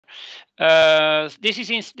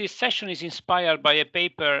This session is inspired by a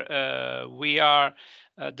paper we are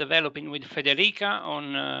developing with Federica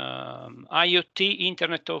on IoT,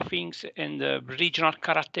 Internet of Things, and regional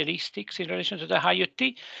characteristics in relation to the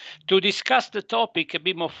IoT. To discuss the topic a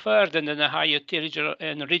bit more further than the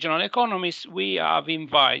IoT regional economies, we have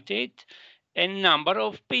invited a number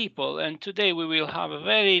of people, and today we will have a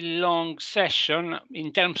very long session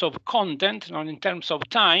in terms of content, not in terms of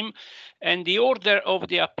time, and the order of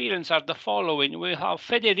the appearance are the following. We have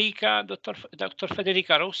Federica, Dr.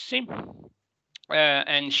 Federica Rossi,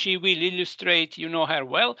 and she will illustrate, you know her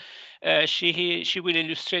well, she will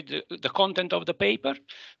illustrate the content of the paper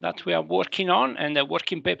that we are working on, and the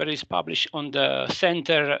working paper is published on the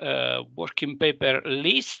center working paper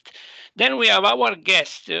list. Then we have our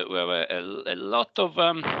guest. We have a lot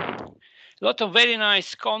of very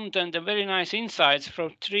nice content and very nice insights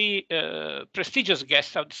from three prestigious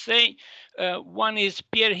guests, I would say. One is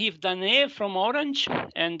Pierre Dannet from Orange,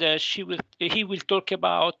 and he will talk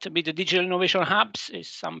about the digital innovation hubs. Is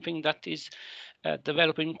something that is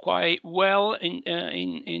developing quite well in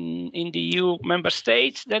the EU member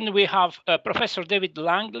states. Then we have Professor David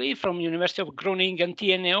Langley from University of Groningen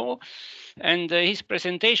TNO, and his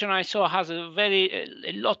presentation I saw has a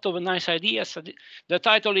lot of nice ideas. The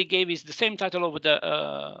title he gave is the same title of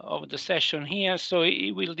the session here, so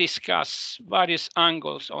he will discuss various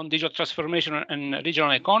angles on digital transformation and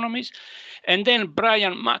regional economies. And then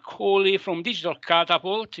Brian Macaulay from Digital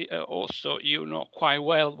Catapult, also you know quite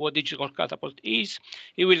well what Digital Catapult is.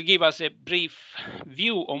 He will give us a brief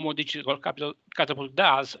view on what Digital Catapult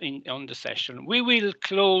does on the session. We will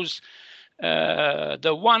close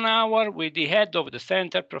the 1 hour with the head of the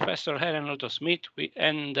center, Professor Helen Otto-Smith,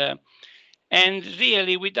 and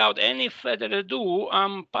really, without any further ado,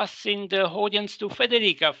 I'm passing the audience to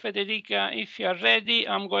Federica. Federica, if you're ready,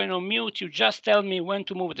 I'm going to mute you. Just tell me when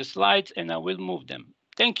to move the slides, and I will move them.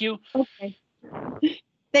 Thank you. Okay.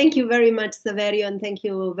 Thank you very much, Saverio, and thank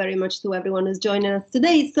you very much to everyone who's joining us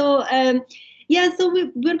today. So, so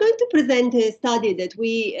we're going to present a study that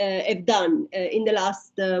we have done in the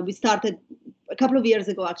last. We started a couple of years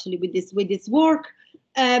ago, actually, with this work,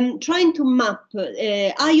 trying to map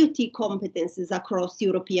IoT competences across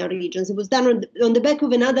European regions. It was done on the back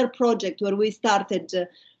of another project where we started.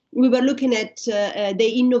 We were looking at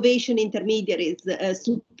the innovation intermediaries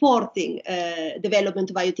supporting development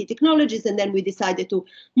of IoT technologies, and then we decided to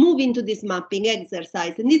move into this mapping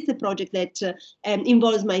exercise. And it's a project that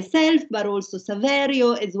involves myself, but also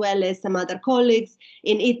Saverio, as well as some other colleagues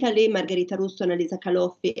in Italy, Margherita Russo, Annalisa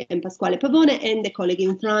Caloffi, and Pasquale Pavone, and the colleague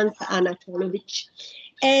in France, Anna Kolovic.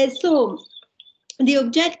 So the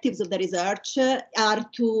objectives of the research are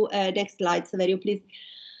to, next slide, Saverio, please,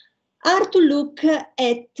 are to look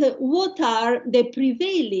at what are the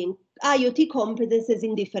prevailing IoT competences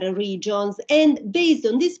in different regions, and based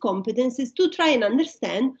on these competences to try and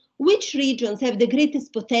understand which regions have the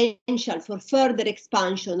greatest potential for further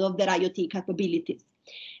expansion of their IoT capabilities.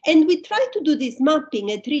 And we try to do this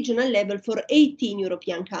mapping at regional level for 18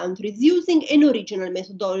 European countries using an original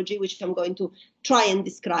methodology, which I'm going to try and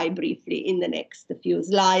describe briefly in the next few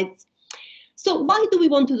slides. So why do we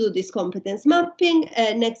want to do this competence mapping?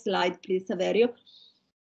 Next slide, please, Saverio.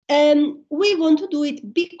 We want to do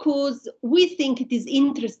it because we think it is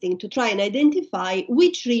interesting to try and identify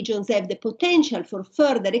which regions have the potential for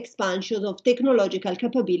further expansion of technological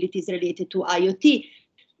capabilities related to IoT.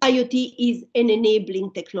 IoT is an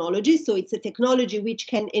enabling technology, so it's a technology which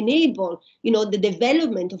can enable, the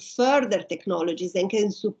development of further technologies and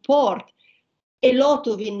can support a lot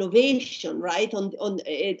of innovation, right, on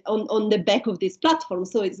the back of this platform.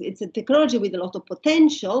 So it's a technology with a lot of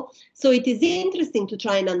potential. So it is interesting to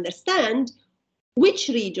try and understand which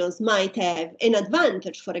regions might have an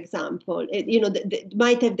advantage, for example,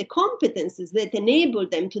 might have the competences that enable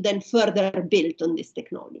them to then further build on this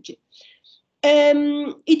technology.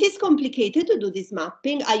 It is complicated to do this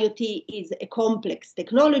mapping. IoT is a complex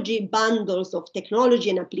technology, bundles of technology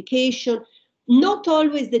and application, not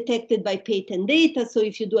always detected by patent data. So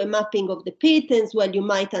if you do a mapping of the patents, well, you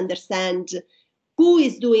might understand who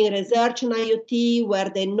is doing research on IoT, where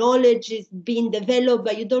the knowledge is being developed,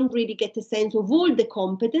 but you don't really get a sense of all the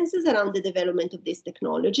competences around the development of this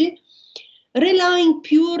technology. Relying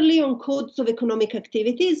purely on codes of economic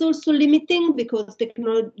activity is also limiting because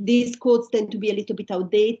these codes tend to be a little bit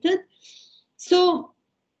outdated. So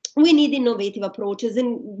we need innovative approaches,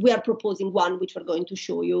 and we are proposing one, which we're going to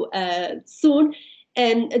show you soon.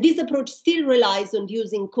 And this approach still relies on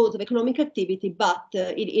using codes of economic activity, but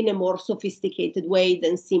in a more sophisticated way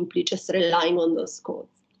than simply just relying on those codes.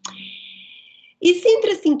 It's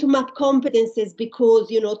interesting to map competences because,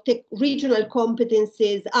 you know, regional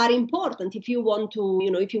competences are important if you want to, you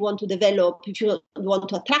know, if you want to develop, if you want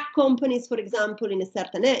to attract companies, for example, in a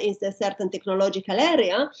certain technological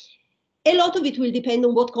area. A lot of it will depend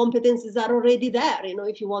on what competences are already there, you know,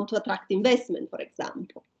 if you want to attract investment, for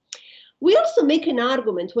example. We also make an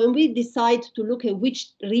argument when we decide to look at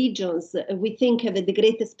which regions we think have the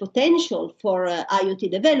greatest potential for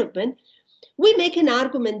IoT development. We make an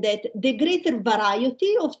argument that the greater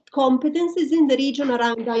variety of competences in the region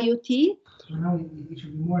around IoT. It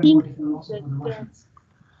should be more and more difficult also for the Russians.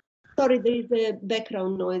 Sorry, there is a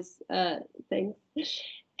background noise. Thanks.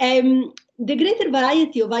 The greater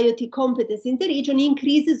variety of IoT competence in the region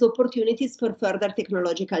increases opportunities for further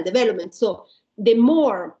technological development. So the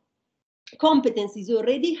more competencies you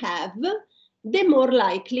already have, the more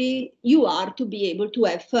likely you are to be able to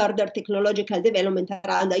have further technological development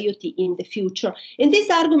around IoT in the future. And this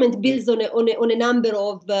argument builds on a number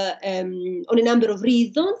of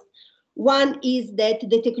reasons. One is that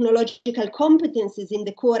the technological competencies in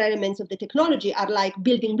the core elements of the technology are like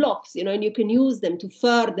building blocks, you know, and you can use them to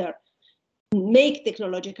further make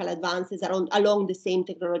technological advances along the same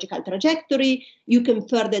technological trajectory. You can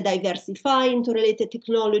further diversify into related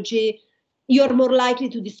technology. You're more likely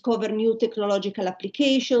to discover new technological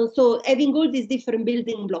applications. So having all these different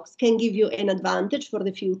building blocks can give you an advantage for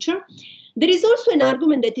the future. There is also an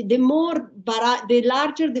argument that the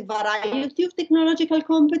larger the variety of technological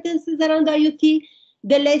competences around IoT,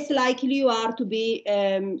 the less likely you are to be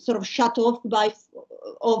sort of shut off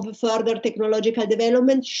of further technological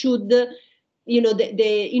development should, you know,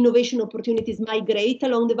 the innovation opportunities migrate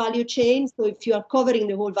along the value chain. So if you are covering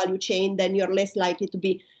the whole value chain, then you're less likely to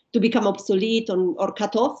become obsolete or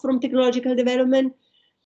cut off from technological development,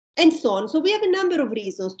 and so on. So we have a number of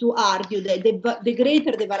reasons to argue that the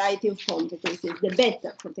greater the variety of competencies, the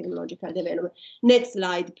better for technological development. Next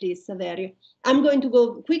slide, please, Saverio. I'm going to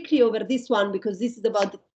go quickly over this one because this is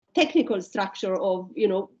about the technical structure of, you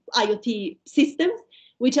know, IoT systems,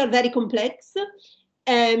 which are very complex.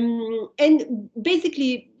 And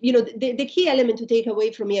basically, you know, the key element to take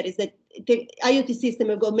away from here is that the IoT system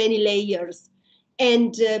have got many layers.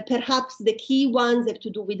 And perhaps the key ones have to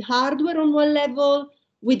do with hardware on one level,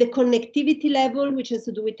 with the connectivity level, which has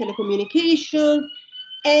to do with telecommunications,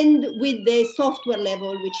 and with the software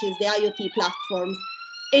level, which is the IoT platforms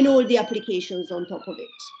and all the applications on top of it.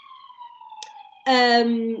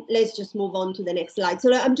 Let's just move on to the next slide.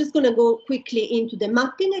 So I'm just going to go quickly into the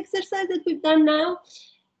mapping exercise that we've done now.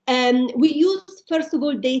 We used, first of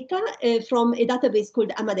all, data from a database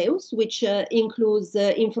called Amadeus, which includes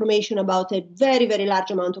information about a very, very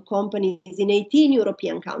large amount of companies in 18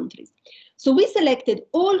 European countries. So we selected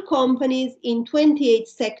all companies in 28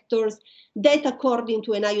 sectors that, according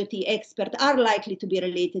to an IoT expert, are likely to be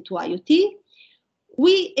related to IoT.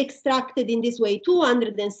 We extracted in this way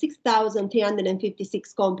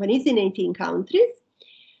 206,356 companies in 18 countries.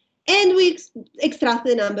 And we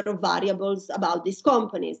extracted a number of variables about these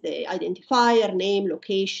companies: the identifier, name,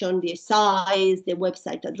 location, the size, the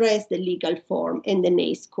website address, the legal form, and the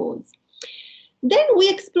NACE codes. Then we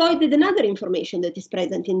exploited another information that is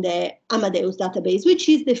present in the Amadeus database, which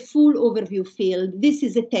is the full overview field. This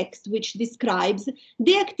is a text which describes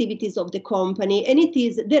the activities of the company, and it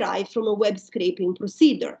is derived from a web scraping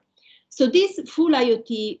procedure. So this full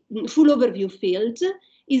overview field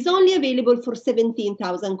is only available for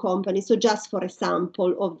 17,000 companies, so just for a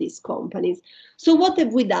sample of these companies. So what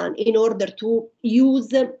have we done in order to use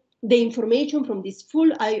the information from this full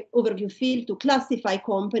overview field to classify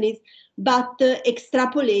companies, but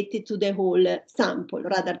extrapolate it to the whole sample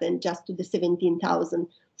rather than just to the 17,000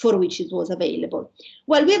 for which it was available?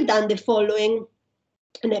 Well, we have done the following.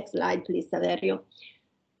 Next slide, please, Saverio.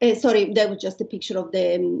 Sorry, that was just a picture of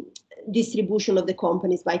the distribution of the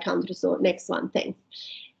companies by country. So next one, thanks.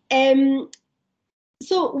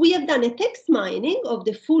 So we have done a text mining of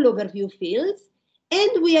the full overview fields,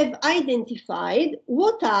 and we have identified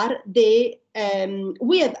what are the,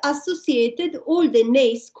 we have associated all the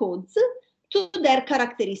NACE codes to their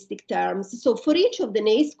characteristic terms. So for each of the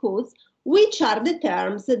NACE codes, which are the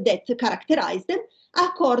terms that characterize them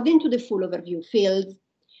according to the full overview fields.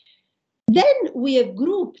 Then we have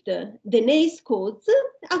grouped the NACE codes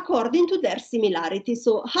according to their similarity.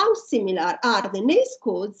 So how similar are the NACE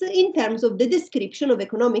codes in terms of the description of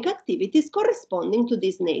economic activities corresponding to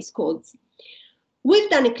these NACE codes? We've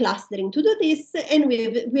done a clustering to do this, and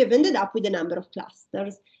we've ended up with a number of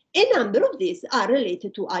clusters. A number of these are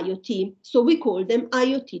related to IoT, so we call them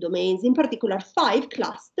IoT domains. In particular, 5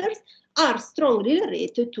 clusters are strongly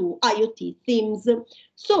related to IoT themes.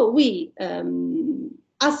 So we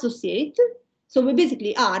associate So we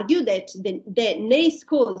basically argue that the NAICS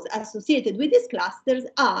codes associated with these clusters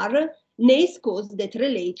are NAICS codes that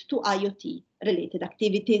relate to IoT-related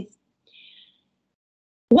activities.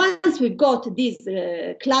 Once we've got these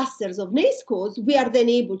clusters of NAICS codes, we are then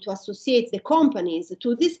able to associate the companies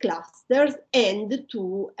to these clusters and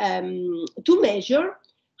to measure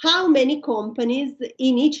how many companies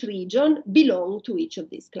in each region belong to each of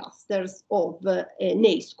these clusters of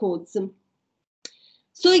NAICS codes.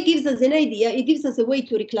 So it gives us an idea, it gives us a way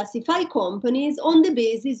to reclassify companies on the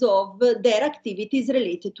basis of their activities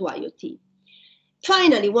related to IoT.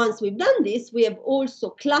 Finally, once we've done this, we have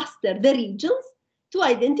also clustered the regions to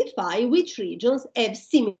identify which regions have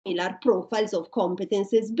similar profiles of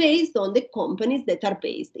competences based on the companies that are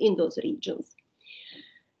based in those regions.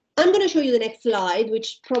 I'm going to show you the next slide,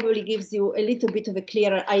 which probably gives you a little bit of a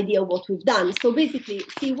clearer idea of what we've done. So basically,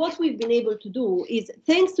 see, what we've been able to do is,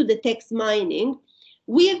 thanks to the text mining,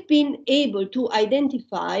 we have been able to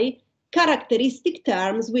identify characteristic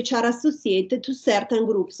terms which are associated to certain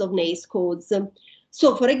groups of NAICS codes.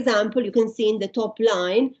 So, for example, you can see in the top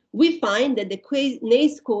line, we find that the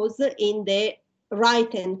NAICS codes in the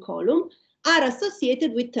right-hand column are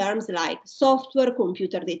associated with terms like software,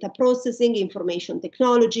 computer data processing, information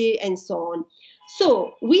technology, and so on.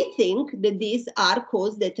 So we think that these are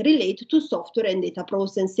codes that relate to software and data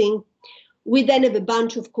processing. We then have a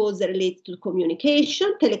bunch of codes that relate to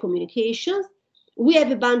communication, telecommunications. We have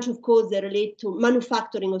a bunch of codes that relate to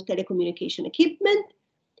manufacturing of telecommunication equipment.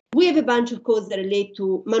 We have a bunch of codes that relate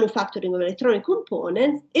to manufacturing of electronic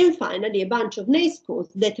components, and finally a bunch of NAICS codes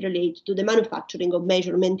that relate to the manufacturing of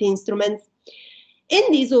measurement instruments.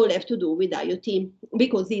 And these all have to do with IoT,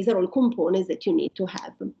 because these are all components that you need to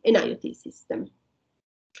have an IoT system.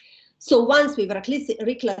 So once we've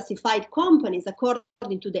reclassified companies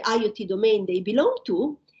according to the IoT domain they belong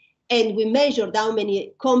to, and we measured how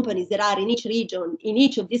many companies there are in each region, in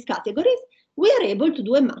each of these categories, we are able to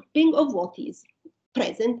do a mapping of what is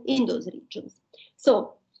present in those regions.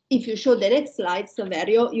 So if you show the next slide,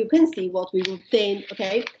 Saverio, you can see what we've obtained,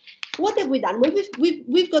 okay? What have we done? Well,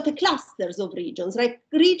 we've got a clusters of regions, right?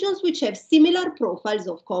 Regions which have similar profiles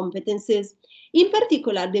of competences. In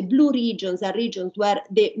particular, the blue regions are regions where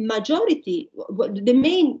the majority, the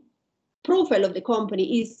main profile of the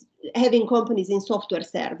company is having companies in software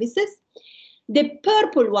services. The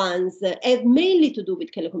purple ones have mainly to do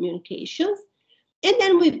with telecommunications. And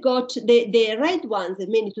then we've got the red ones that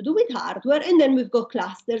mainly to do with hardware. And then we've got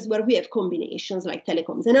clusters where we have combinations like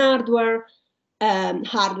telecoms and hardware,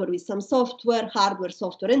 hardware with some software, hardware,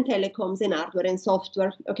 software and telecoms, and hardware and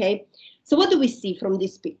software, okay? So what do we see from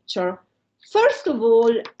this picture? First of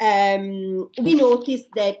all, we notice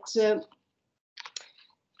that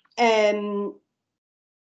the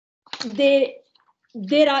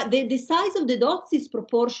size of the dots is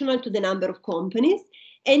proportional to the number of companies.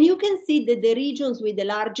 And you can see that the regions with the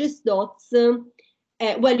largest dots,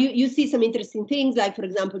 well, you see some interesting things, like, for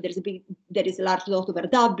example, there is a large dot over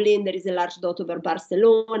Dublin, there is a large dot over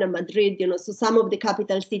Barcelona, Madrid, you know, so some of the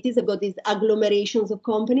capital cities have got these agglomerations of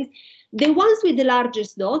companies. The ones with the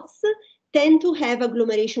largest dots tend to have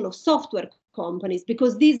agglomeration of software companies,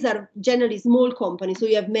 because these are generally small companies, so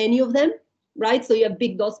you have many of them, right? So you have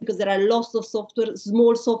big dots because there are lots of software,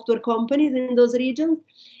 small software companies in those regions.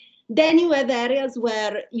 Then you have areas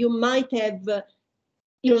where you might have,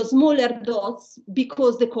 you know, smaller dots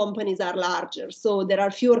because the companies are larger. So there are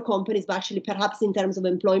fewer companies, but actually perhaps in terms of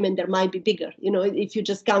employment, there might be bigger. You know, if you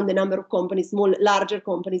just count the number of companies, larger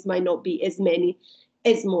companies might not be as many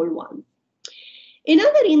as small ones.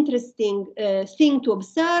 Another interesting thing to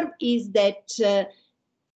observe is that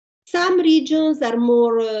some regions are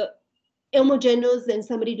more homogeneous and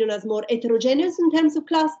some regions are more heterogeneous in terms of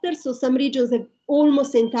clusters. So some regions have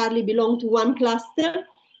almost entirely belong to one cluster.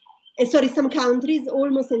 Some countries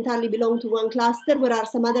almost entirely belong to one cluster,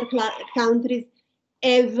 whereas some other countries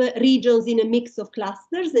have regions in a mix of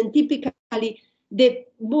clusters. And typically, the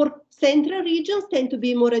more central regions tend to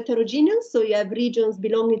be more heterogeneous. So you have regions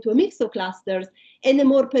belonging to a mix of clusters, and the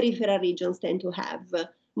more peripheral regions tend to have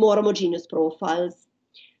more homogeneous profiles.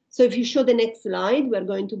 So if you show the next slide, we're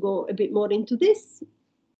going to go a bit more into this.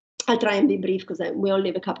 I'll try and be brief because we only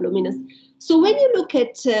have a couple of minutes. So when you look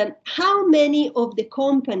at how many of the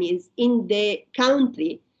companies in the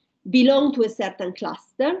country belong to a certain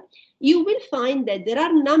cluster, you will find that there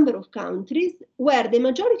are a number of countries where the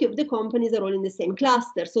majority of the companies are all in the same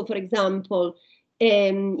cluster. So for example,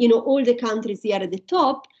 you know, all the countries here at the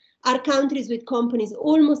top are countries with companies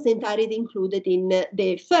almost entirely included in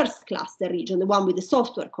the first cluster region, the one with the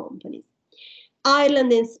software companies.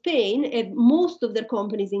 Ireland and Spain have most of their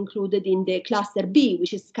companies included in the cluster B,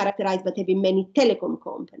 which is characterized by having many telecom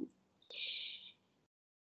companies.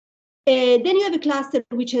 Then you have a cluster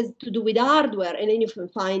which has to do with hardware, and then you can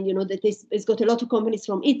find, that it's got a lot of companies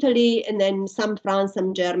from Italy, and then some France,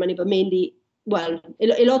 some Germany, but mainly, well,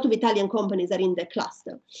 a lot of Italian companies are in the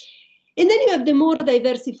cluster. And then you have the more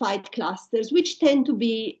diversified clusters, which tend to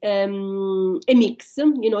be a mix.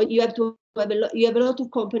 You have a lot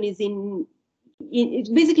of companies in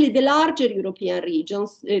basically the larger European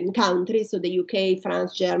regions, countries, so the UK,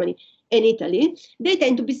 France, Germany, and Italy. They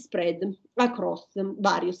tend to be spread across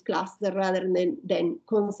various clusters rather than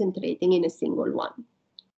concentrating in a single one.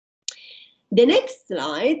 The next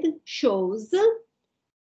slide shows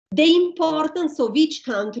the importance of each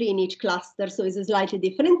country in each cluster. So it's a slightly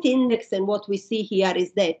different index, and what we see here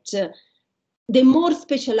is that the more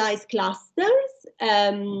specialized clusters,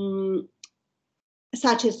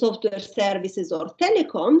 such as software services or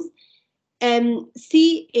telecoms,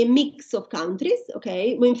 see a mix of countries,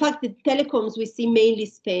 okay? Well, in fact, the telecoms, we see mainly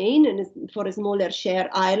Spain, and for a smaller share,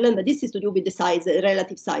 Ireland, but this is to do with the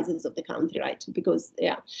relative sizes of the country, right? Because,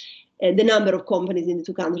 the number of companies in the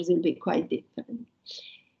two countries will be quite different.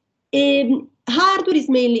 Hardware is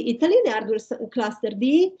mainly Italy, the hardware cluster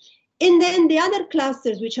D, and then the other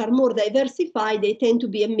clusters which are more diversified, they tend to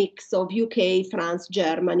be a mix of UK, France,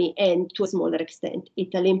 Germany, and to a smaller extent,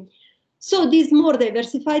 Italy. So these more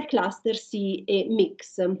diversified clusters see a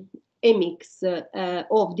mix of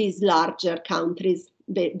these larger countries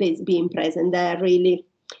being present there, really.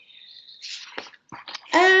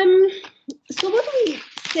 So what do we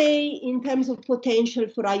say in terms of potential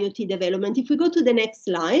for IoT development? If we go to the next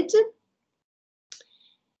slide,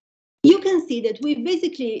 you can see that we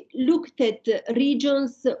basically looked at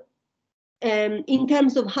regions in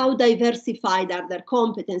terms of how diversified are their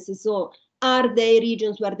competencies. So are there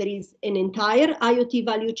regions where there is an entire IoT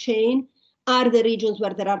value chain? Are there regions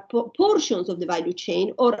where there are portions of the value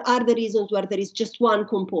chain? Or are there regions where there is just one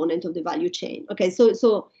component of the value chain? Okay,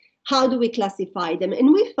 so how do we classify them?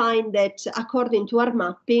 And we find that according to our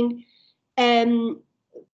mapping,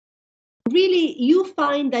 really you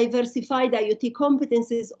find diversified IoT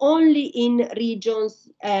competencies only in regions,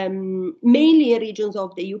 mainly in regions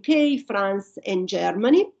of the UK, France, and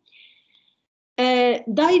Germany.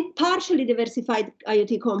 Partially diversified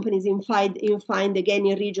IoT companies you find again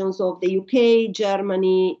in regions of the UK,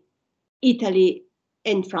 Germany, Italy,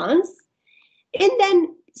 and France. And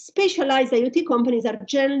then specialized IoT companies are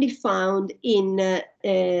generally found in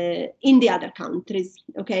the other countries.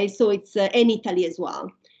 Okay, so it's in Italy as well.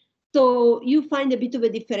 So you find a bit of a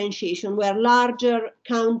differentiation where larger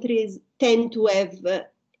countries tend to have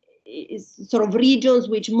sort of regions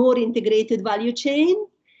with more integrated value chain,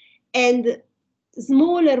 and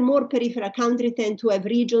smaller, more peripheral countries tend to have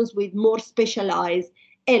regions with more specialized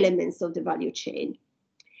elements of the value chain.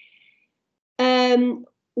 When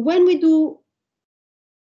we do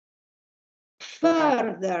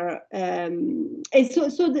further,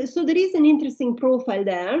 so there is an interesting profile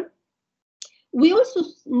there. We also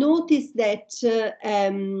notice that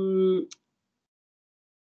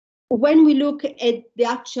when we look at the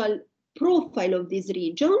actual profile of these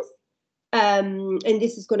regions, and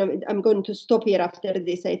this is I'm going to stop here after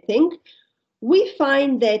this, I think, we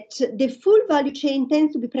find that the full value chain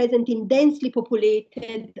tends to be present in densely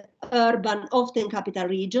populated urban, often capital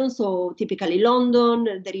regions, so typically London,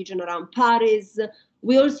 the region around Paris.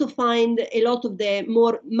 We also find a lot of the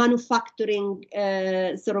more manufacturing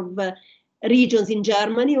regions in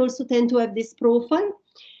Germany also tend to have this profile.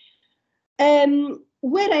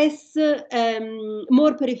 Whereas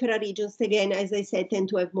more peripheral regions, again, as I said, tend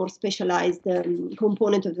to have more specialized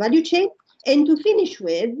component of the value chain. And to finish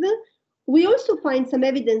with, we also find some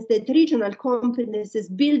evidence that regional competences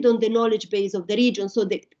build on the knowledge base of the region. So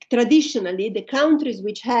traditionally, the countries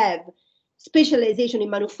which have specialization in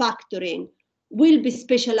manufacturing will be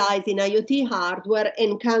specialized in IoT hardware,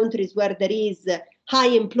 and countries where there is high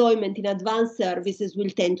employment in advanced services will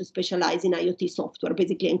tend to specialize in IoT software,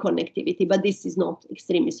 basically in connectivity, but this is not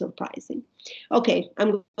extremely surprising. Okay,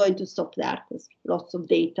 I'm going to stop there because lots of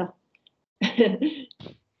data.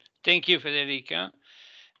 Thank you, Federica.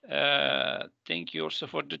 Thank you also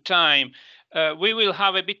for the time. We will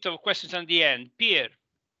have a bit of questions at the end. Pierre,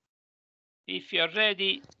 if you're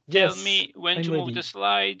ready, tell me when to move the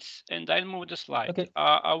slides, and I'll move the slide. Okay.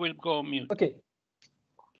 I will go mute. Okay.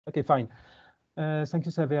 Okay, fine. Thank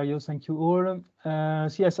you, Saverio. Thank you all.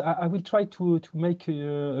 So yes, I will try to make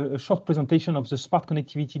a short presentation of the Smart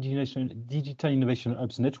Connectivity Digital Innovation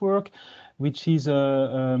Hubs Network, which is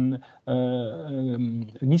an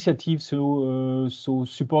initiative so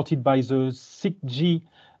supported by the 6G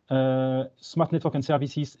Smart Network and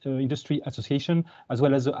Services Industry Association, as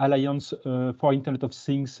well as the Alliance for Internet of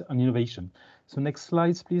Things and Innovation. So next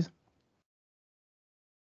slides, please.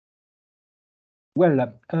 Well,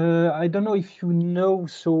 I don't know if you know,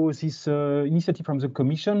 so this initiative from the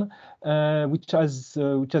Commission, which has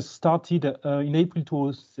started in April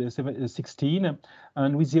 2016,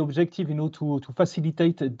 and with the objective, to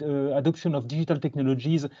facilitate adoption of digital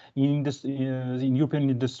technologies in European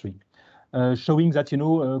industry. Showing that,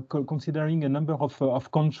 considering a number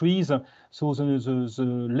of countries, so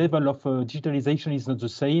the level of digitalization is not the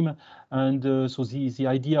same. And so the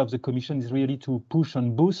idea of the Commission is really to push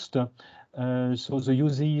and boost so the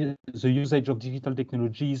usage of digital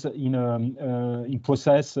technologies in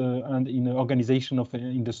process and in organization of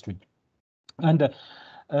industry. And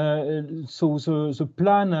so the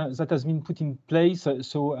plan that has been put in place,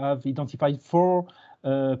 so have identified 4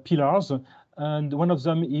 pillars. And one of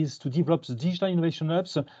them is to develop the digital innovation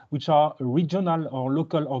hubs, which are regional or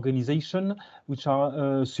local organizations, which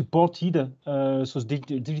are supported, so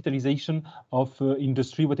digitalization of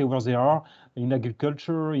industry, whatever they are, in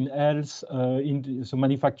agriculture, in health, in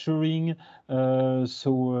manufacturing,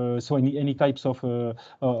 so any types of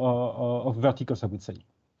verticals, I would say.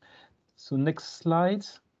 So next slide.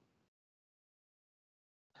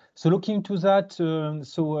 So looking to that,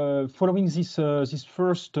 following this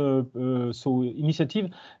first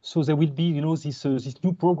initiative, so there will be this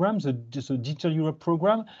new program, the Digital Europe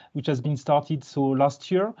program, which has been started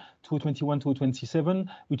last year, 2021-2027,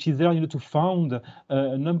 which is there to found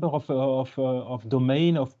a number of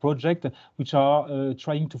domain of project which are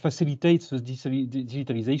trying to facilitate the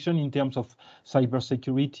digitalization in terms of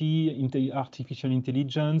cybersecurity, artificial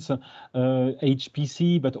intelligence,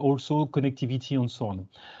 HPC, but also connectivity and so on.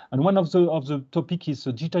 And one of the topic is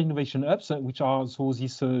digital innovation hubs, which are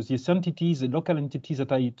these entities, the local entities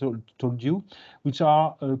that I told you, which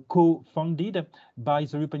are co-funded by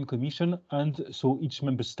the European Commission and so each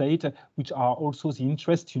member state, which are also the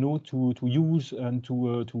interest, to use and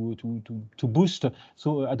to boost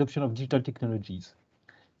adoption of digital technologies.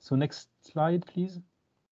 So next slide, please.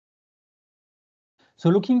 So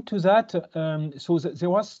looking to that, there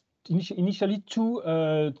was initially two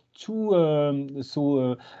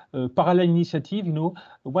parallel initiative,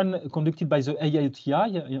 one conducted by the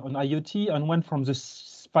IoTI on IoT and one from the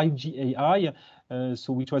 5G AI,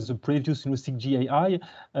 which was the previous 6G AI,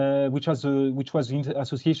 which was the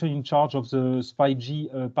association in charge of the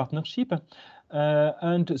 5G partnership.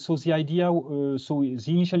 And so the idea, the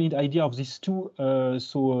initial idea of these two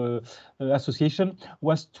association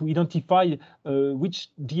was to identify which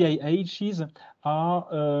DAHs are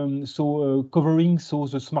covering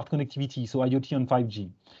the smart connectivity, so IoT and 5G.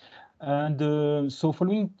 And so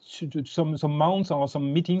following some months or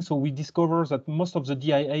some meetings, so we discover that most of the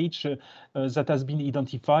DIH that has been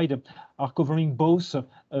identified are covering both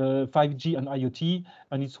 5G and IoT,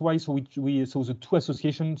 and it's why the two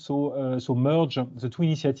associations merge the two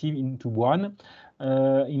initiatives into one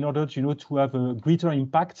in order to have a greater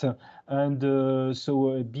impact and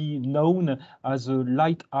be known as a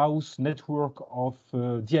lighthouse network of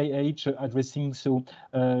DIH addressing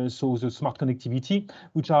the smart connectivity,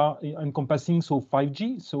 which are encompassing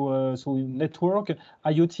 5G, network,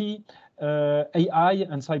 IoT, AI,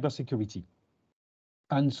 and cybersecurity.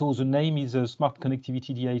 And so the name is Smart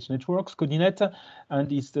Connectivity DIH Networks, Codinet,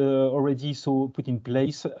 and it's already put in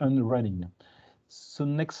place and running. So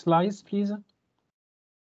next slide, please.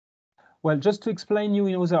 Well, just to explain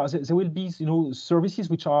there will be services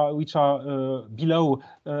which are below,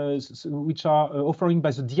 which are offering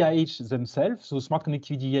by the DIH themselves, so smart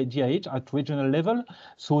connectivity DIH at regional level.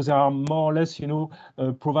 So they are more or less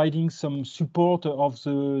providing some support of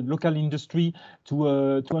the local industry to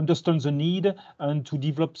understand the need and to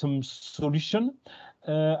develop some solution.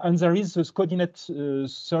 And there is a Codinet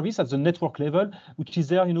service at the network level, which is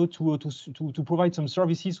there, to provide some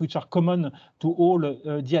services which are common to all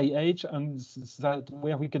DIH, and that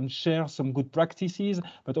where we can share some good practices,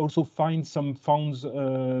 but also find some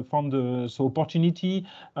opportunity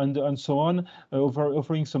and so on,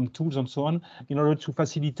 offering some tools and so on, in order to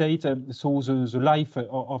facilitate the life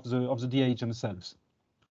of the DIH themselves.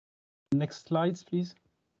 Next slides, please.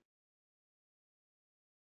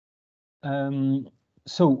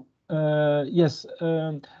 Yes,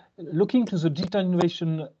 looking to the digital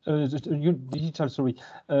innovation,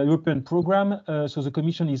 European program. So the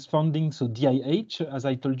Commission is funding DIH, as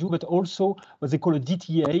I told you, but also what they call a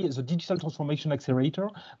DTA, the Digital Transformation Accelerator,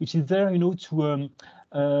 which is there,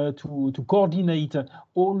 to coordinate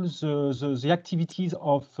all the activities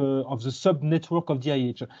of the sub-network of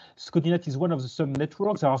DIH. Codinet is one of the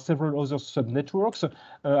sub-networks. There are several other sub-networks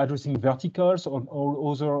addressing verticals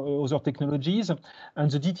or other technologies.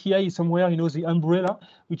 And the DTA is somewhere, the umbrella,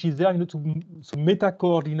 which is there, to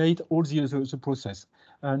meta-coordinate all the process.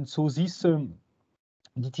 And so this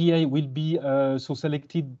DTA will be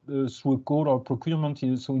selected through a call or procurement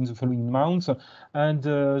in the following months, and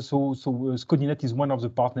Scodinet is one of the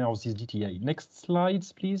partners of this DTA. Next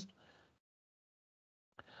slides, please.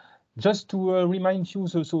 Just to remind you,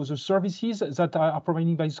 the services that are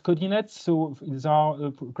provided by Scodinet, so these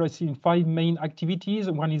are progressing in 5 main activities.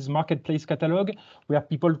 One is marketplace catalog, where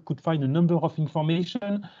people could find a number of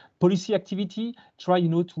information. Policy activity, try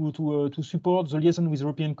to support the liaison with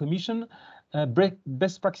European Commission.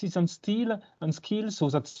 Best practice and skills, so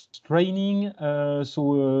that's training,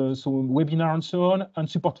 so webinar and so on, and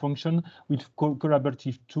support function with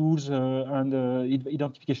collaborative tools and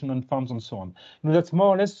identification on farms and so on. That's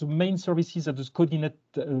more or less the main services that the Scodinet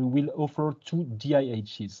will offer to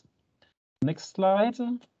DIHs. Next slide.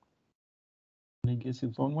 I guess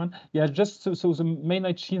it's on one. Yeah, just so the main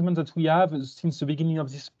achievement that we have since the beginning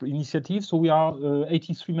of this initiative. So we are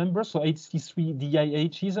 83 members, so 83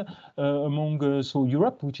 DIHs among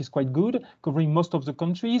Europe, which is quite good, covering most of the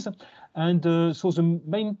countries. And so the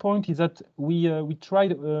main point is that we tried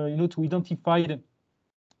to identify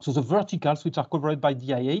so the verticals which are covered by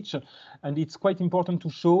DIH, and it's quite important to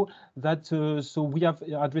show that so we have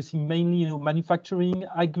addressing mainly manufacturing,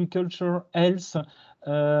 agriculture, health,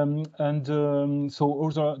 and so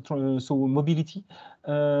also mobility,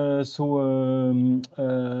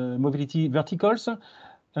 mobility verticals.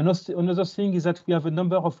 Another thing is that we have a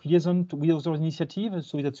number of liaisons with other initiatives,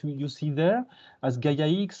 so that you see there as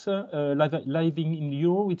GaiaX, Living in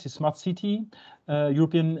Euro, which is Smart City,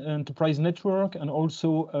 European Enterprise Network, and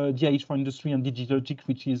also DIH for Industry and Digilogic,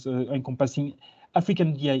 which is encompassing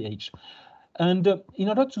African DIH. And in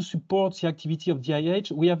order to support the activity of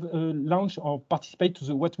DIH, we have launched or participate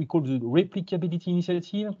to what we call the replicability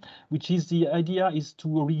initiative, which is the idea is to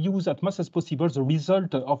reuse as much as possible the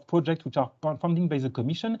result of projects which are funded by the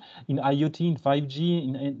Commission in IoT, in 5G,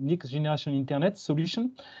 in next generation internet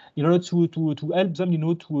solution, in order to help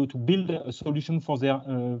them, to build a solution for their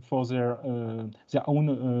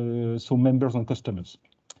own members and customers.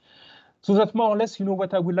 So that's more or less,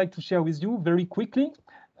 what I would like to share with you very quickly.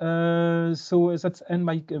 So that's end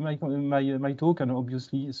my talk, and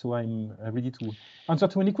obviously, so I'm ready to answer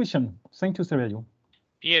to any question. Thank you, Saverio.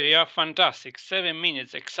 Pierre, you are fantastic. 7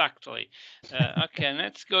 minutes exactly. Okay,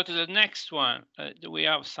 let's go to the next one. We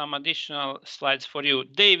have some additional slides for you.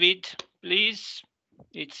 David, please.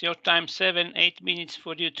 It's your time. 7-8 minutes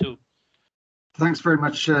for you too. Thanks very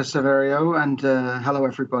much, Saverio, and hello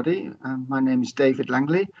everybody. My name is David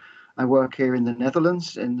Langley. I work here in the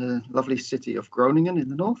Netherlands, in the lovely city of Groningen in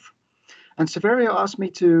the north. And Saverio asked me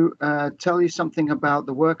to tell you something about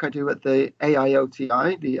the work I do at the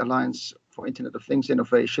AIoTI, the Alliance for Internet of Things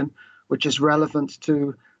Innovation, which is relevant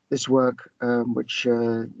to this work, which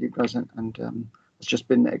you guys and has just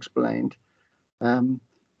been explained.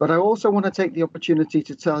 But I also want to take the opportunity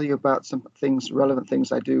to tell you about some things, relevant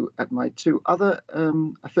things I do at my 2 other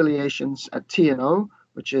affiliations at TNO,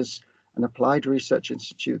 which is an applied research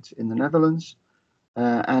institute in the Netherlands,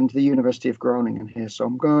 and the University of Groningen here. So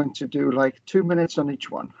I'm going to do like 2 minutes on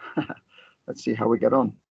each one. Let's see how we get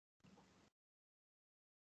on.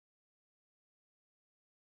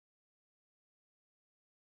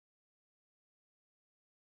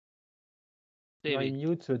 David.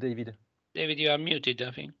 Mute, David. David, you are muted,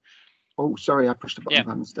 I think. Oh, sorry, I pushed the button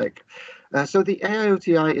by mistake. So the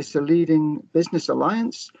AIoTI is the leading business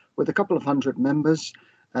alliance with a couple of hundred members,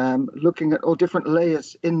 looking at all different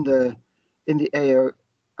layers in the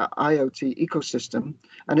IoT ecosystem,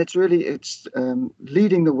 and it's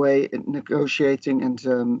leading the way in negotiating and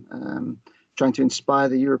trying to inspire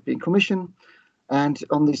the European Commission, and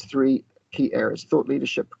on these 3 key areas: thought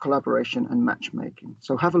leadership, collaboration, and matchmaking.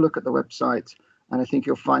 So have a look at the website, and I think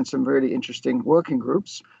you'll find some really interesting working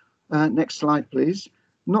groups. Next slide, please.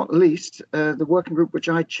 Not least, the working group which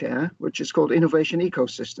I chair, which is called Innovation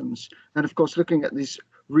Ecosystems, and of course looking at these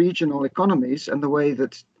regional economies and the way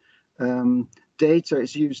that data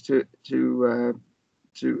is used to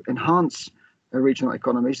enhance regional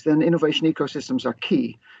economies, then innovation ecosystems are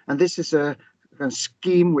key. And this is a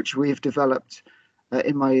scheme which we've developed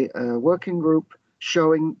in my working group,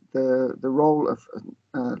 showing the role of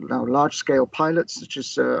large-scale pilots, such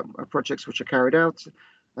as projects which are carried out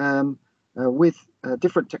with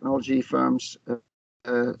different technology firms,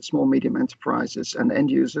 small, medium enterprises and end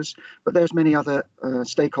users, but there's many other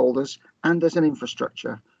stakeholders, and there's an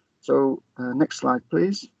infrastructure. So next slide,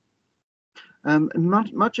 please.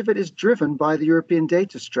 Much of it is driven by the European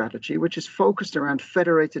data strategy, which is focused around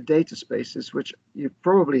federated data spaces, which you've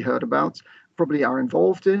probably heard about, probably are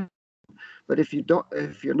involved in. But if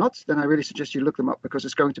you're not, then I really suggest you look them up, because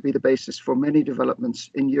it's going to be the basis for many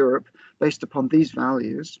developments in Europe based upon these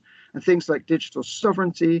values. And things like digital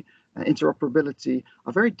sovereignty, interoperability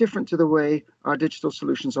are very different to the way our digital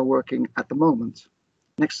solutions are working at the moment.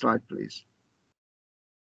 Next slide, please.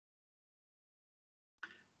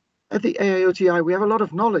 At the AIoTI, we have a lot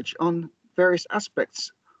of knowledge on various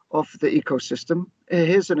aspects of the ecosystem.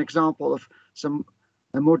 Here's an example of some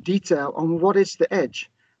more detail on what is the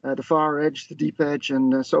edge, the far edge, the deep edge,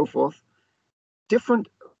 and so forth. Different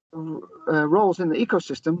roles in the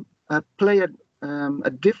ecosystem play a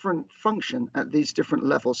different function at these different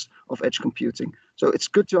levels of edge computing. So it's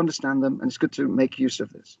good to understand them, and it's good to make use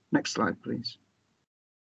of this. Next slide, please.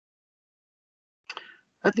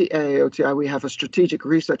 At the AIoTI, we have a strategic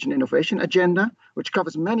research and innovation agenda, which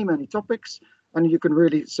covers many, many topics. And you can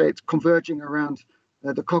really say it's converging around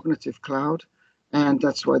the cognitive cloud. And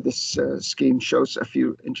that's why this scheme shows a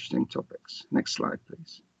few interesting topics. Next slide,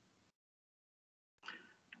 please.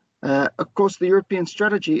 Of course, the European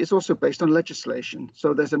strategy is also based on legislation.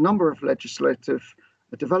 So there's a number of legislative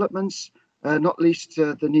developments, not least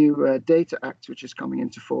the new Data Act, which is coming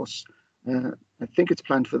into force. I think it's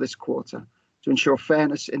planned for this quarter, to ensure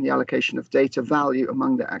fairness in the allocation of data value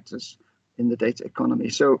among the actors in the data economy.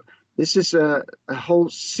 So this is a whole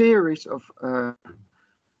series of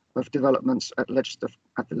developments at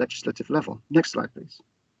the legislative level. Next slide, please.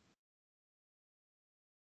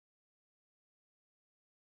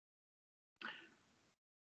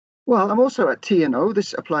 Well, I'm also at TNO,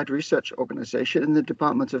 this applied research organization in the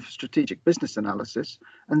Department of Strategic Business Analysis.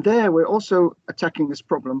 And there we're also attacking this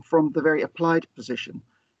problem from the very applied position.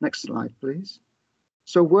 Next slide, please.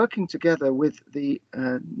 So working together with the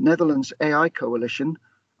Netherlands AI Coalition,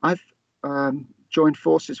 I've joined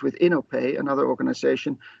forces with InnoPay, another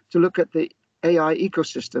organization, to look at the AI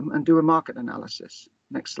ecosystem and do a market analysis.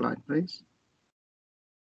 Next slide, please.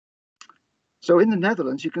 So in the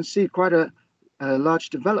Netherlands, you can see quite a large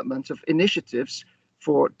development of initiatives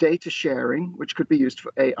for data sharing, which could be used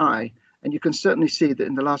for AI. And you can certainly see that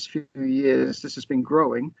in the last few years, this has been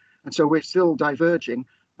growing. And so we're still diverging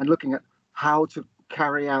and looking at how to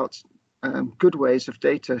carry out good ways of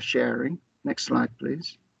data sharing. Next slide,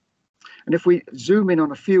 please. And if we zoom in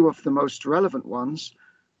on a few of the most relevant ones,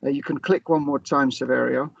 you can click one more time,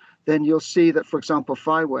 Saverio, then you'll see that, for example,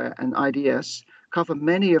 FIWARE and IDS cover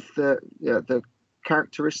many of the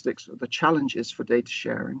characteristics or the challenges for data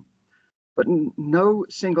sharing. But no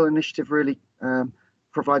single initiative really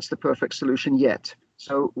provides the perfect solution yet.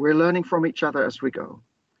 So we're learning from each other as we go.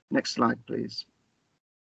 Next slide, please.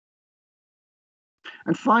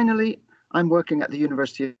 And finally, I'm working at the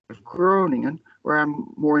University of Groningen, where I'm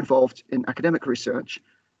more involved in academic research.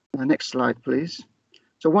 Next slide, please.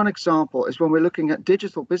 So one example is when we're looking at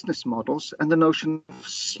digital business models and the notion of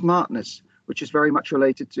smartness, which is very much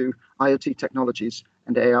related to IoT technologies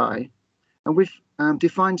and AI. And we've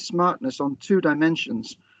defined smartness on two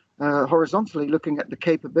dimensions, horizontally looking at the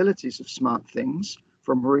capabilities of smart things,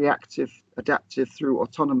 from reactive, adaptive, through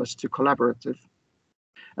autonomous to collaborative.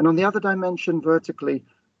 And on the other dimension, vertically,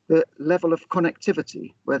 the level of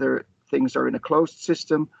connectivity, whether things are in a closed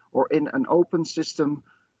system or in an open system,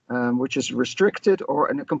 which is restricted, or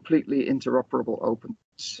in a completely interoperable open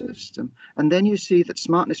system. And then you see that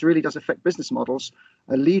smartness really does affect business models,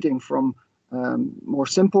 leading from more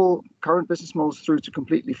simple current business models through to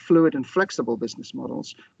completely fluid and flexible business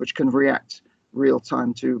models, which can react real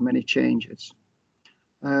time to many changes.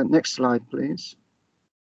 Next slide, please.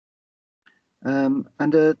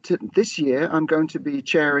 This year, I'm going to be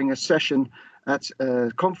chairing a session at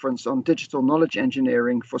a conference on digital knowledge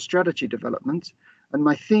engineering for strategy development. And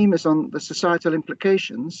my theme is on the societal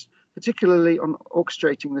implications, particularly on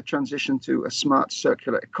orchestrating the transition to a smart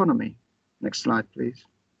circular economy. Next slide, please.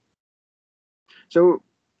 So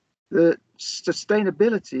the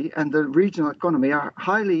sustainability and the regional economy are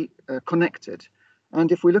highly connected.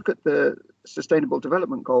 And if we look at the Sustainable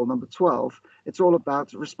Development Goal number 12, it's all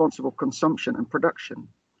about responsible consumption and production.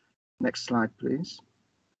 Next slide, please.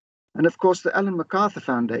 And of course, the Ellen MacArthur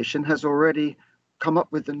Foundation has already come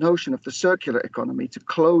up with the notion of the circular economy to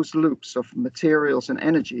close loops of materials and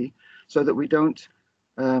energy so that we don't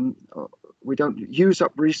use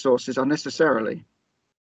up resources unnecessarily.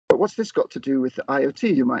 But what's this got to do with the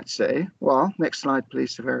IoT, you might say? Well, next slide,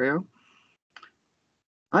 please, Saverio.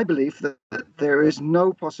 I believe that there is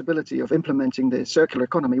no possibility of implementing the circular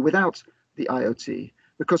economy without the IoT,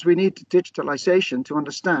 because we need digitalization to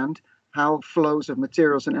understand how flows of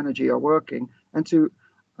materials and energy are working, and to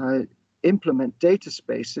implement data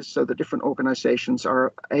spaces so that different organizations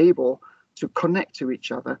are able to connect to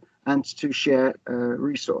each other and to share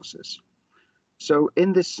resources. So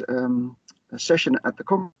in this session at the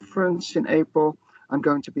conference in April, I'm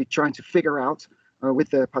going to be trying to figure out with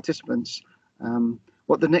the participants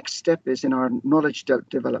what the next step is in our knowledge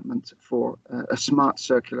development for a smart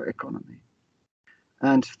circular economy.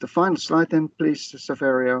 And the final slide then, please,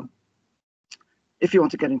 Saverio. If you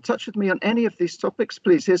want to get in touch with me on any of these topics,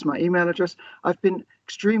 please, here's my email address. I've been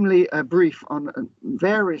extremely brief on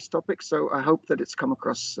various topics, so I hope that it's come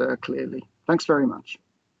across clearly. Thanks very much.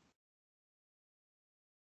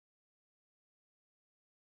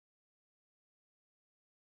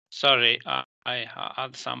 Sorry, I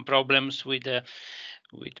had some problems with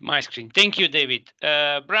my screen. Thank you, David.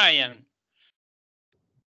 Brian.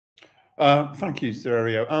 Thank you,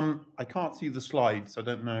 Saverio. I can't see the slides. I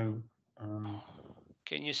don't know.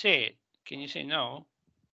 Can you see it? Can you say no?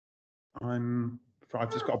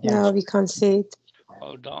 I've just got. No, we can't see it.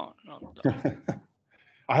 Hold on. Hold on.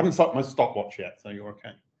 I haven't stopped my stopwatch yet, so you're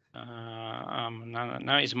okay.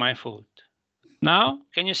 Now it's my fault. Now,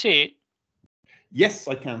 can you see it? Yes,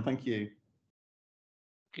 I can. Thank you.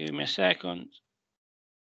 Give me a second.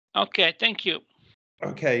 Okay, thank you.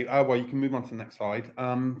 Okay, well, you can move on to the next slide.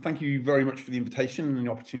 Thank you very much for the invitation and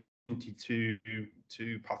the opportunity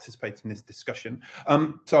to participate in this discussion.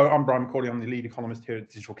 So I'm Brian Macaulay, I'm the lead economist here at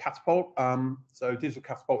Digital Catapult. So Digital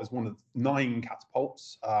Catapult is one of 9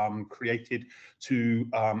 catapults created to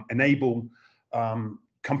enable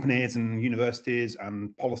companies and universities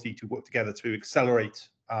and policy to work together to accelerate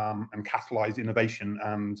and catalyze innovation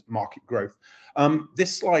and market growth.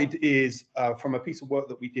 This slide is from a piece of work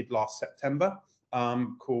that we did last September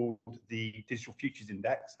called the Digital Futures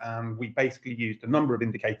Index, and we basically used a number of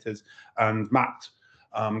indicators and mapped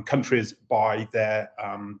countries by their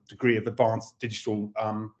degree of advanced digital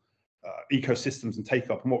ecosystems and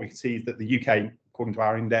take-up. And what we can see is that the UK, according to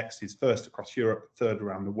our index, is first across Europe, third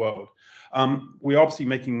around the world. We're obviously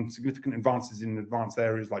making significant advances in advanced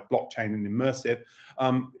areas like blockchain and immersive.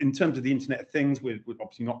 In terms of the Internet of Things, we're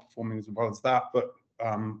obviously not performing as well as that, but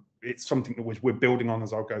it's something that we're building on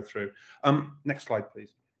as I'll go through. Next slide,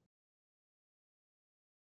 please.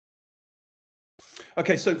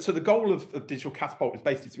 Okay, so the goal of Digital Catapult is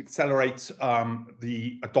basically to accelerate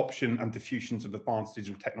the adoption and diffusions of advanced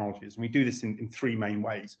digital technologies. And we do this in 3 main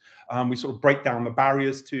ways. We sort of break down the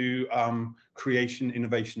barriers to creation,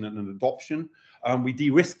 innovation, and adoption. We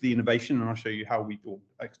de-risk the innovation, and I'll show you how we, or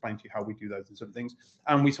explain to you how we do those and sort of things.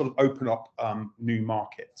 And we sort of open up new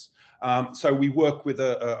markets. So we work with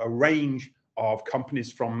a range of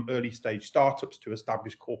companies from early stage startups to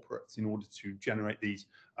established corporates in order to generate these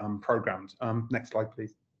programs. Next slide,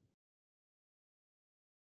 please.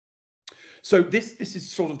 So this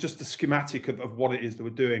is sort of just a schematic of what it is that we're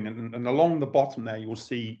doing. And along the bottom there, you'll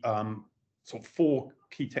see sort of 4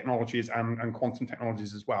 key technologies and quantum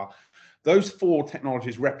technologies as well. Those 4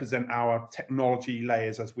 technologies represent our technology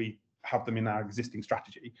layers as we have them in our existing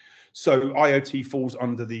strategy. So IoT falls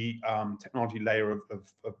under the technology layer of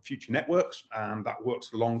future networks, and that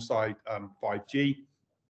works alongside 5G.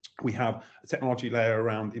 We have a technology layer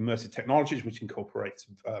around immersive technologies, which incorporates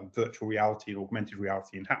virtual reality and augmented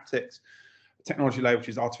reality and haptics. A technology layer which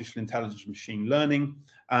is artificial intelligence and machine learning,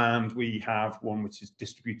 and we have one which is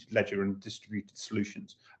distributed ledger and distributed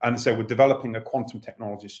solutions. And so we're developing a quantum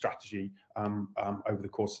technology strategy over the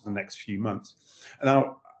course of the next few months.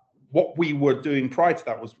 Now, what we were doing prior to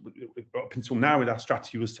that was, up until now with our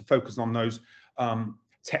strategy, was to focus on those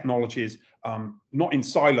technologies, not in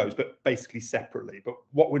silos, but basically separately. But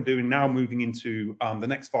what we're doing now, moving into the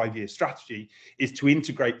next 5-year strategy, is to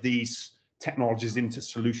integrate these technologies into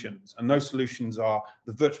solutions. And those solutions are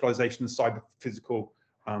the virtualization of cyber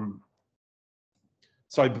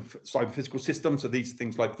physical systems. So these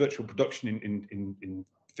things like virtual production in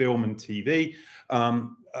film and TV,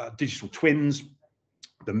 digital twins,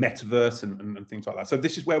 the metaverse and things like that. So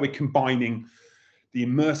this is where we're combining the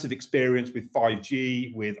immersive experience with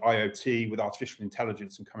 5G, with IoT, with artificial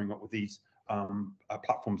intelligence, and coming up with these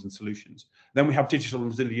platforms and solutions. Then we have digital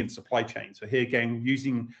resilient supply chain. So here again,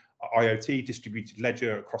 using IoT, distributed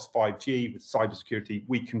ledger across 5G with cybersecurity,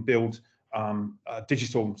 we can build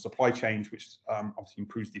digital supply chains, which obviously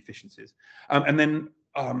improves the efficiencies. And then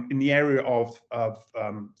in the area of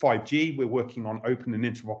 5G, we're working on open and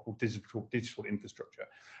interoperable digital infrastructure.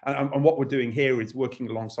 And what we're doing here is working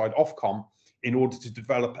alongside Ofcom in order to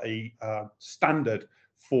develop a standard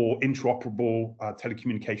for interoperable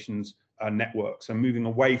telecommunications networks, and moving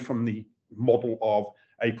away from the model of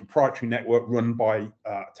a proprietary network run by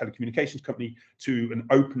a telecommunications company to an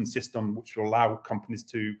open system which will allow companies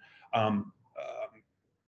to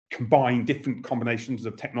combine different combinations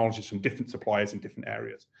of technologies from different suppliers in different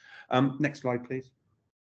areas. Next slide, please.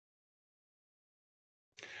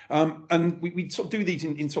 And we sort of do these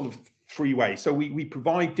in sort of three ways. So we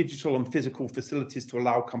provide digital and physical facilities to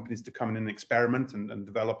allow companies to come in and experiment and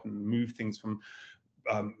develop and move things from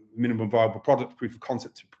minimum viable product, proof of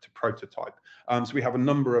concept to prototype. So we have a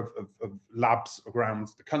number of labs around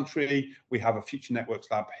the country. We have a future networks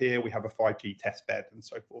lab here. We have a 5G test bed and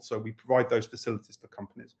so forth. So we provide those facilities for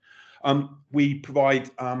companies. We provide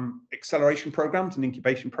acceleration programs and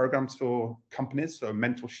incubation programs for companies, so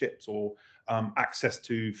mentorships or access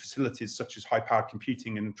to facilities such as high-powered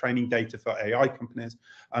computing and training data for AI companies.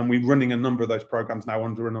 And we're running a number of those programs now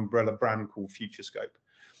under an umbrella brand called FutureScope.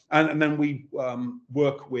 And then we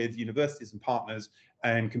work with universities and partners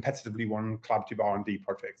and competitively won collaborative R&D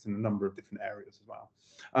projects in a number of different areas as well.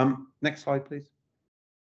 Next slide, please.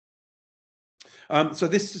 So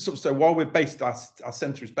this is so while we're based, our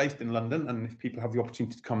centre is based in London, and if people have the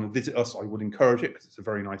opportunity to come and visit us, I would encourage it because it's a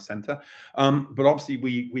very nice centre. But obviously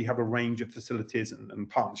we have a range of facilities and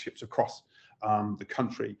partnerships across the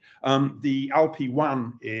country. The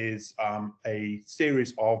LP1 is a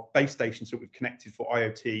series of base stations that we've connected for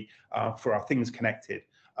IoT for our Things Connected.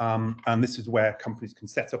 And this is where companies can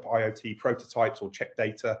set up IoT prototypes or check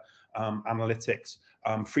data analytics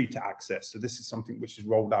free to access. So this is something which is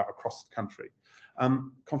rolled out across the country.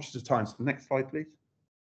 Conscious of time, so the next slide, please.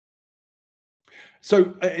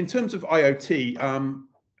 So in terms of IoT,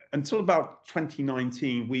 until about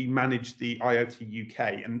 2019, we managed the IoT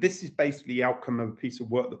UK, and this is basically the outcome of a piece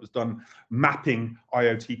of work that was done mapping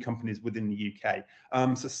IoT companies within the UK.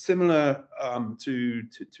 So similar to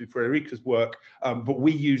Federica's work, but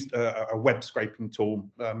we used a web scraping tool,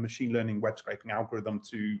 machine learning web scraping algorithm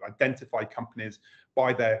to identify companies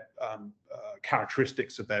by their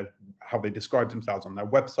characteristics of how they describe themselves on their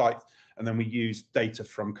website. And then we use data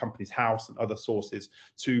from Companies House and other sources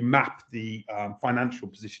to map the financial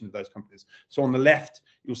position of those companies. So on the left,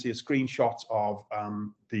 you'll see a screenshot of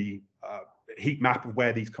the heat map of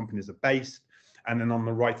where these companies are based. And then on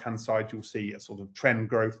the right-hand side, you'll see a sort of trend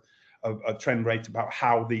growth, a trend rate about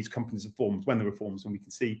how these companies are formed, when they were formed. And we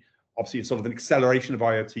can see, obviously, a sort of an acceleration of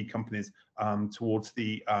IoT companies towards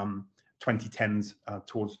the 2010s,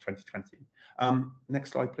 towards 2020.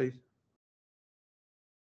 Next slide, please.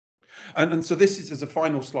 And so this is, as a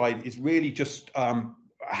final slide, is really just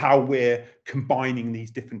how we're combining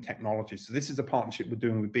these different technologies. So this is a partnership we're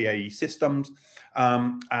doing with BAE Systems,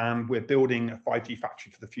 and we're building a 5G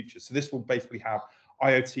factory for the future. So this will basically have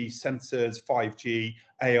IoT sensors, 5G,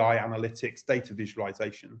 AI analytics, data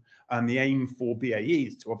visualization. And the aim for BAE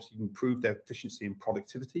is to obviously improve their efficiency and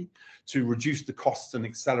productivity, to reduce the costs and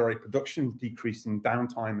accelerate production, decreasing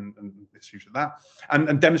downtime and issues of that,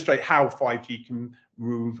 and demonstrate how 5G can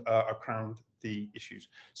move around the issues.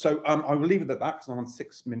 So I will leave it at that because I'm on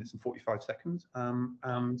 6 minutes and 45 seconds and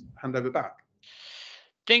hand over back.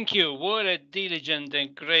 Thank you. What a diligent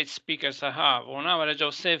and great speakers I have, on average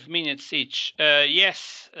of 7 minutes each.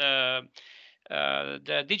 Yes, the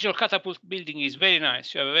digital catapult building is very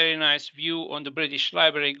nice. You have a very nice view on the British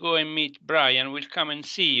Library. Go and meet Brian. We'll come and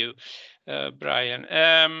see you, Brian.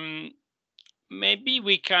 Maybe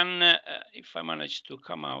we can, if I manage to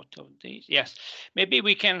come out of this, yes, maybe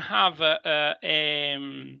we can have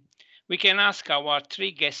we can ask our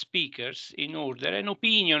 3 guest speakers in order an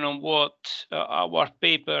opinion on what our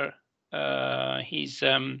paper is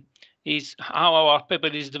how our paper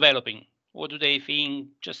is developing. What do they think?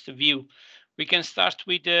 Just a view. We can start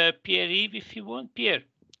with Pierre, Yves, if you want. Pierre,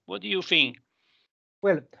 what do you think?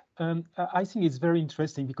 Well, I think it's very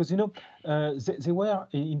interesting because, you know, there were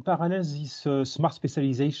in parallel this smart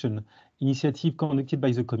specialization initiative conducted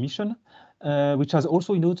by the Commission, which has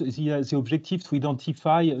also, you know, the objective to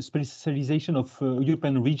identify a specialization of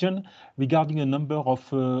European region regarding a number of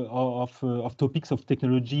topics, of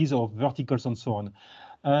technologies, of verticals, and so on.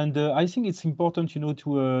 And I think it's important, you know,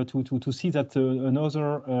 to see that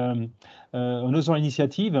another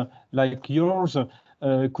initiative like yours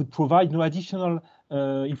could provide no additional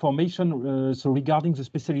information so regarding the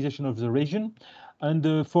specialization of the region.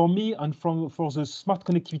 And for me and for the Smart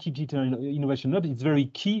Connectivity Digital Innovation Hub, it's very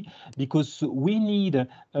key because we need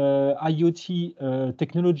IoT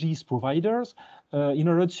technologies providers in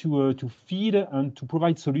order to feed and to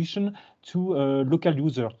provide solution to local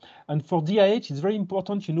user. And for DIH, it's very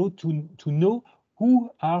important, you know, to know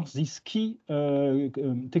who are these key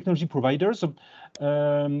technology providers,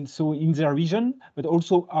 so in their region, but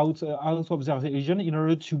also out of their region, in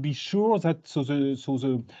order to be sure that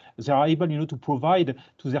they are able, you know, to provide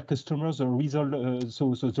to their customers the result,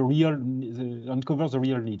 uncover the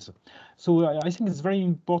real needs. So I think it's very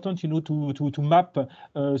important, you know, to map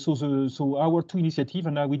so our 2 initiatives,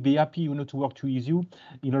 and I would be happy, you know, to work with you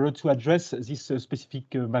in order to address this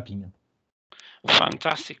specific mapping.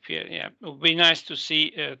 Fantastic, Pierre. Yeah, it would be nice to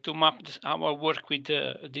see to map our work with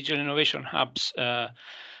the Digital Innovation Hub's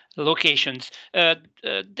locations.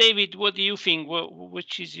 David, what do you think?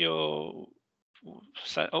 Which is your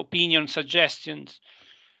opinion, suggestions?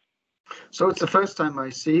 So it's the first time I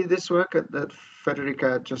see this work that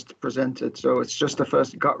Federica just presented. So it's just the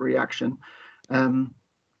first gut reaction.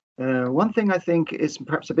 One thing I think is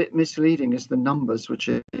perhaps a bit misleading is the numbers which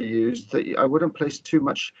are used. That I wouldn't place too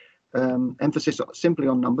much emphasis simply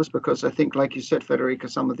on numbers, because I think, like you said, Federica,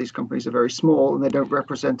 some of these companies are very small and they don't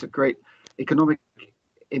represent a great economic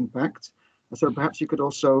impact. So perhaps you could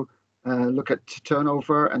also look at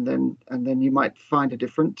turnover, and then you might find a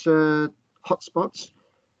different hotspots.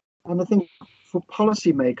 And I think for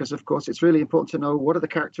policymakers, of course, it's really important to know what are the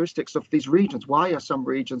characteristics of these regions. Why are some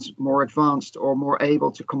regions more advanced or more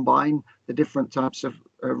able to combine the different types of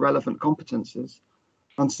relevant competences?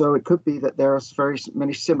 And so it could be that there are very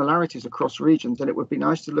many similarities across regions, and it would be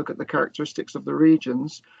nice to look at the characteristics of the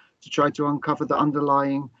regions to try to uncover the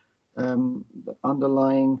underlying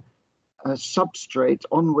substrate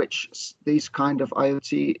on which these kind of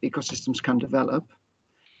IoT ecosystems can develop.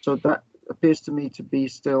 So that appears to me to be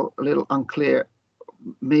still a little unclear.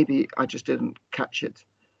 Maybe I just didn't catch it.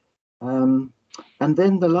 And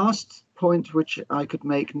then the last point which I could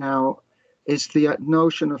make now is the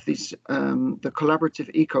notion of these the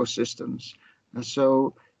collaborative ecosystems.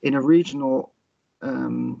 So in a regional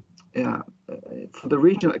for the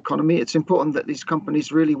regional economy, it's important that these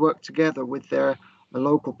companies really work together with their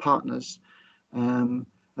local partners.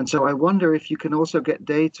 And so I wonder if you can also get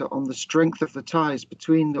data on the strength of the ties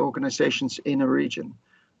between the organizations in a region.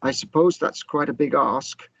 I suppose that's quite a big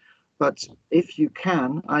ask, but if you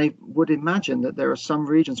can, I would imagine that there are some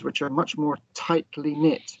regions which are much more tightly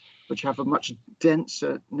knit, which have a much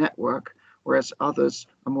denser network, whereas others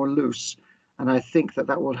are more loose. And I think that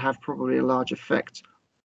that will have probably a large effect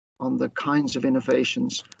on the kinds of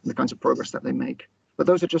innovations and the kinds of progress that they make. But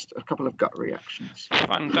those are just a couple of gut reactions.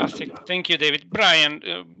 Fantastic. Thank you, David. Brian,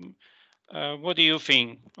 what do you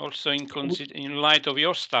think, also in light of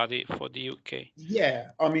your study for the UK?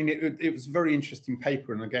 Yeah, I mean, it was a very interesting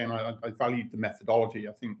paper. And again, I valued the methodology.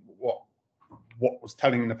 I think what was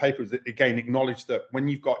telling in the paper is that, again, acknowledged that when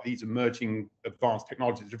you've got these emerging advanced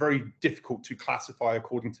technologies, they're very difficult to classify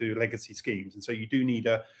according to legacy schemes. And so you do need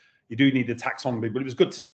a taxonomy, but it was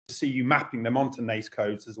good to see you mapping them onto NACE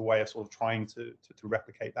codes as a way of sort of trying to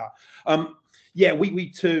replicate that. Yeah, we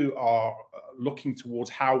too are looking towards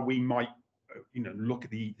how we might, look at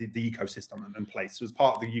the ecosystem and place. So as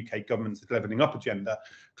part of the UK government's levelling up agenda,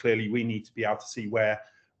 clearly we need to be able to see where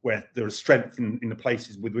there is strength in the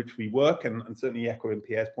places with which we work, and certainly echoing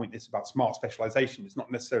Pierre's point, this about smart specialization. It's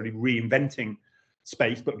not necessarily reinventing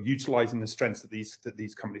space, but utilizing the strengths that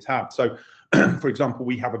these companies have. So, for example,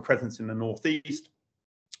 we have a presence in the Northeast.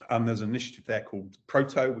 There's an initiative there called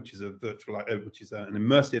Proto, which is an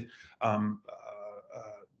immersive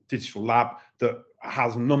digital lab that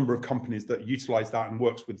has a number of companies that utilize that and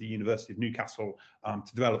works with the University of Newcastle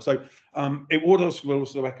to develop. So it will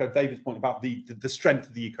also echo David's point about the strength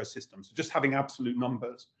of the ecosystem. So just having absolute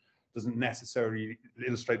numbers doesn't necessarily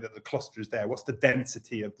illustrate that the cluster is there. What's the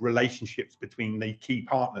density of relationships between the key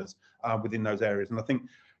partners within those areas? And I think,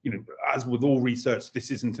 as with all research,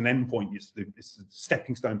 this isn't an endpoint. It's a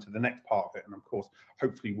stepping stone to the next part of it. And of course,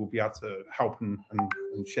 hopefully we'll be able to help and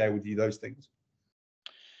share with you those things.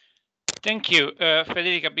 Thank you.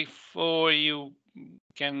 Federica, before you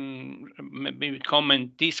can maybe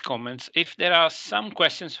comment these comments, if there are some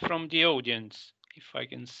questions from the audience, if I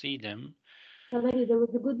can see them. Saverio, there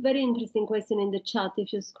was a good, very interesting question in the chat.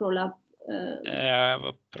 If you scroll up, I have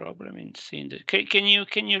a problem in seeing that. Can you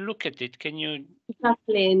look at it? Can you?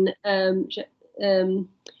 Jacqueline, can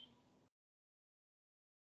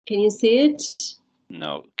you see it?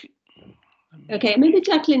 No. Okay, maybe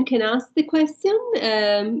Jacqueline can ask the question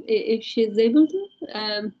if she's able to,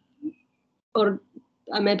 or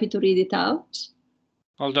I'm happy to read it out.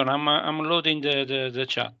 Hold on, I'm loading the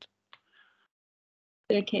chat.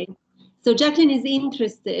 Okay. So Jacqueline is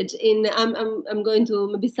interested in, I'm going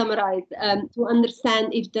to maybe summarize, to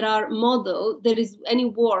understand if there is any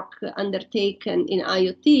work undertaken in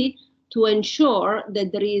IoT to ensure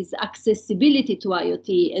that there is accessibility to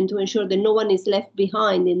IoT and to ensure that no one is left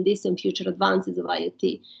behind in this and future advances of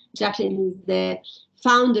IoT. Jacqueline is the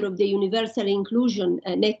founder of the Universal Inclusion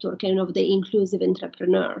Network and of the Inclusive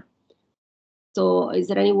Entrepreneur. So is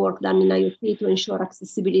there any work done in IoT to ensure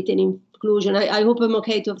accessibility and inclusion? I hope I'm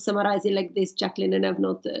okay to summarize it like this, Jacqueline, and I've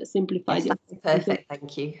not simplified it. That's perfect,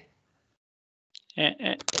 thank you.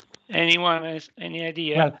 Anyone has any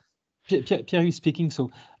idea? Well, Pierre is speaking.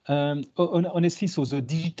 So Honestly, so the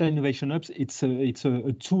digital innovation hubs, it's a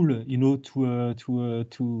tool, you know, to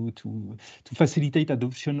facilitate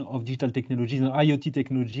adoption of digital technologies and IoT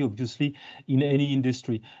technology, obviously, in any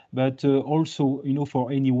industry, but also, you know,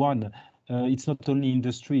 for anyone. It's not only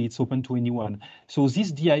industry, it's open to anyone. So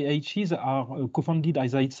these DIHs are co-funded,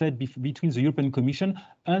 as I said, between the European Commission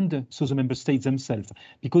and so the member states themselves,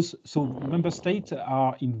 because so member states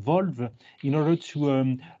are involved in order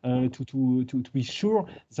to be sure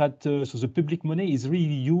that so the public money is really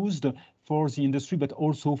used for the industry, but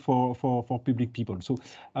also for public people. So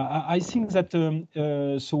I think that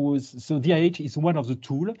so DIH is one of the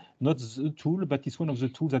tools, not the tool, but it's one of the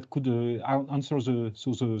tools that could answer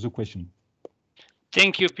the question.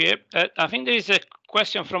 Thank you, Pierre. I think there is a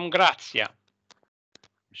question from Grazia.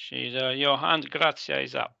 She's your hand, Grazia,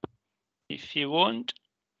 is up. If you want,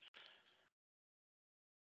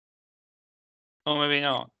 or maybe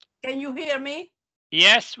not. Can you hear me?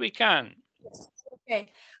 Yes, we can. Okay.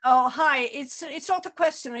 Oh, hi. It's not a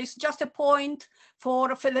question. It's just a point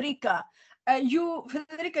for Federica.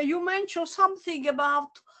 Federica, you mentioned something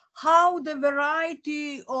about how the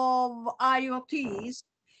variety of IoTs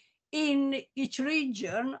in each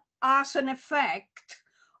region has an effect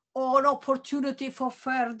or opportunity for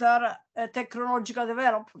further technological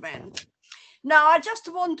development. Now, I just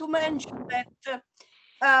want to mention that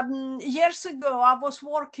years ago, I was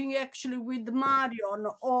working actually with Marion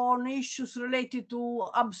on issues related to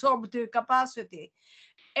absorptive capacity.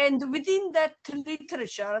 And within that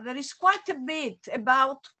literature, there is quite a bit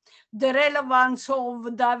about the relevance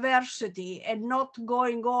of diversity and not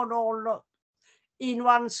going on all in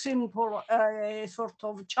one simple sort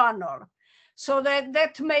of channel. So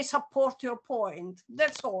that may support your point.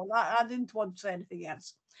 That's all. I didn't want to say anything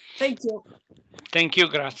else. Thank you. Thank you,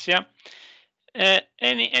 Grazia.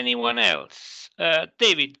 Anyone else?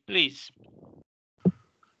 David, please.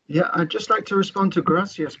 Yeah, I'd just like to respond to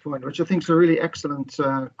Grazia's point, which I think is a really excellent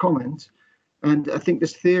comment. And I think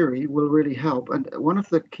this theory will really help. And one of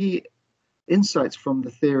the key insights from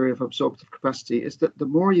the theory of absorptive capacity is that the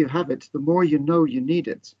more you have it, the more you know you need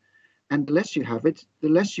it. And the less you have it, the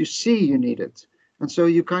less you see you need it. And so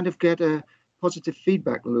you kind of get a positive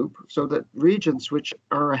feedback loop so that regions which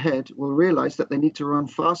are ahead will realize that they need to run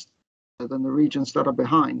faster than the regions that are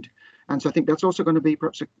behind. And so I think that's also going to be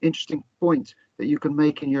perhaps an interesting point that you can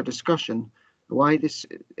make in your discussion, why this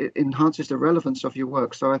enhances the relevance of your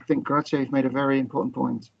work. So I think Grazia, you've made a very important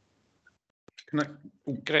point.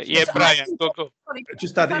 Great. Yeah, Brian, go.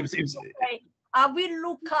 Just that it was I will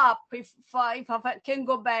look up if I can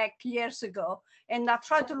go back years ago, and I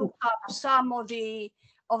try to look up some of the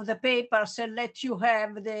papers and let you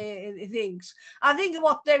have the things. I think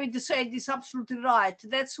what David said is absolutely right.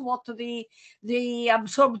 That's what the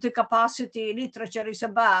absorptive capacity literature is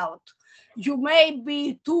about. You may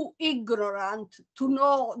be too ignorant to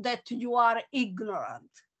know that you are ignorant,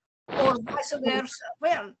 or vice versa.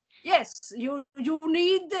 Well, yes, you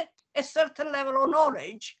need a certain level of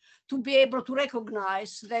knowledge to be able to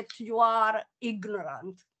recognize that you are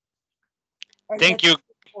ignorant. And thank you.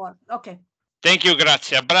 Okay. Thank you,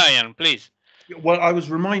 Grazia. Brian, please. Well, I was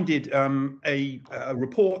reminded a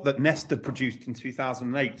report that Nesta produced in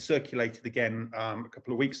 2008 circulated again a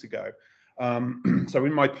couple of weeks ago. So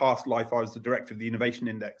in my past life, I was the director of the Innovation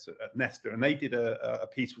Index at Nesta, and they did a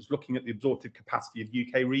piece was looking at the absorptive capacity of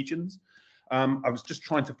UK regions. I was just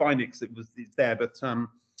trying to find it because it's there, but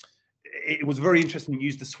it was very interesting. It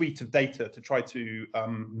used a suite of data to try to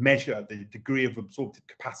measure the degree of absorptive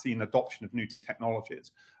capacity and adoption of new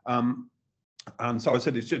technologies. And so I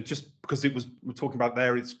said, it's just because we're talking about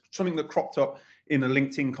there, it's something that cropped up in a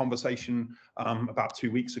LinkedIn conversation about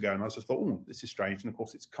 2 weeks ago. And I just thought, oh, this is strange. And of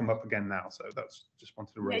course, it's come up again now. So that's just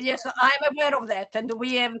wanted to raise. Yes, I'm aware of that. And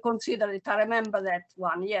we have considered it. I remember that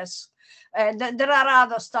one. Yes. There are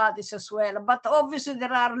other studies as well. But obviously,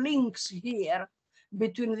 there are links here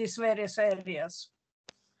between these various areas.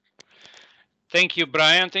 Thank you,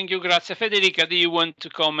 Brian. Thank you, Grazia. Federica, do you want to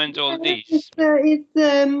comment on this?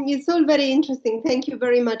 It's all very interesting. Thank you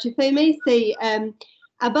very much. If I may say,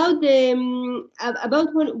 about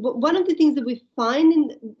one of the things that we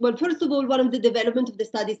find well, first of all, one of the development of the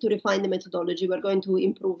study is to refine the methodology. We're going to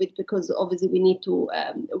improve it because obviously we need to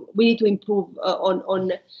improve on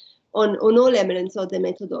all elements of the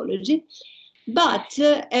methodology. But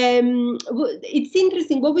it's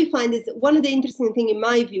interesting. What we find is one of the interesting things, in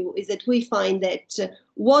my view, is that we find that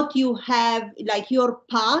what you have, like your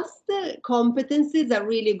past competencies, are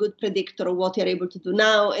really a good predictor of what you're able to do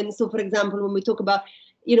now. And so, for example, when we talk about,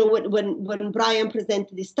 when Brian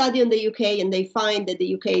presented the study on the UK, and they find that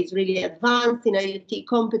the UK is really advanced in IoT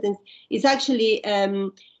competence, it's actually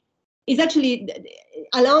is actually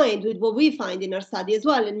aligned with what we find in our study as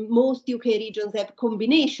well. And most UK regions have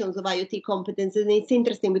combinations of IoT competences. And it's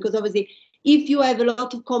interesting because obviously, if you have a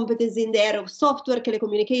lot of competence in the area of software,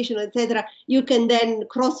 telecommunication, etc., you can then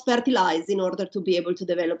cross-fertilize in order to be able to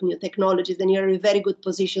develop new technologies. And you're in a very good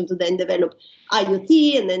position to then develop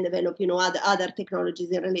IoT and then develop, other technologies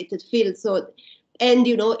in related fields. So, and,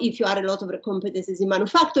 if you are a lot of competencies in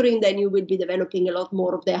manufacturing, then you will be developing a lot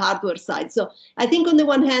more of the hardware side. So I think on the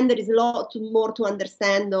one hand, there is a lot more to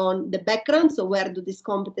understand on the background. So where do these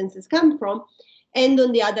competencies come from? And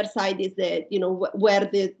on the other side is that, where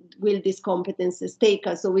will these competences take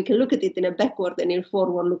us? So we can look at it in a backward and in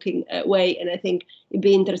forward looking way. And I think it'd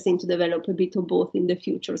be interesting to develop a bit of both in the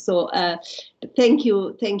future. So thank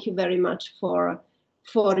you very much for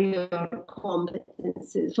your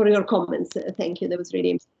competences, for your comments. Thank you. That was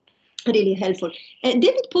really helpful.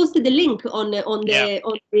 David posted the link on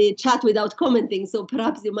the chat without commenting. So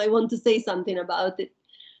perhaps you might want to say something about it.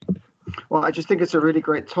 Well, I just think it's a really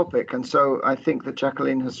great topic. And so I think that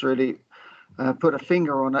Jacqueline has really put a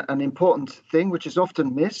finger on an important thing, which is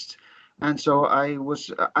often missed. And so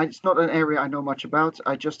it's not an area I know much about.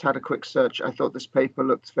 I just had a quick search. I thought this paper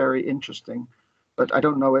looked very interesting, but I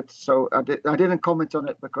don't know it. So I didn't comment on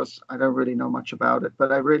it because I don't really know much about it.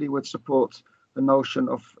 But I really would support the notion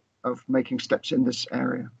of making steps in this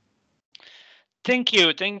area. Thank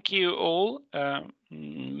you all.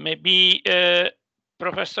 Maybe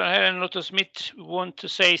Professor Helen Lotto-Smith want to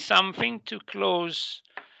say something to close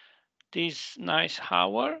this nice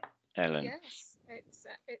hour? Helen. Yes,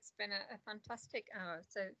 it's been a fantastic hour.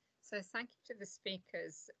 So thank you to the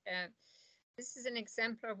speakers. This is an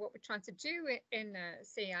exemplar of what we're trying to do in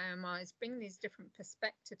CIMR, is bring these different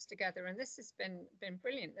perspectives together, and this has been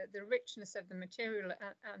brilliant. The richness of the material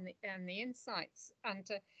and the insights, and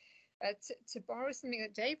to borrow something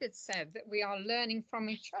that David said, that we are learning from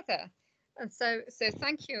each other. And so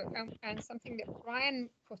thank you. And something that Brian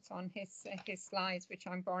put on his slides, which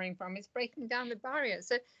I'm borrowing from, is breaking down the barriers.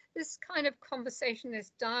 So this kind of conversation,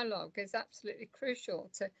 this dialogue, is absolutely crucial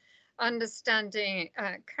to understanding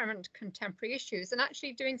current contemporary issues and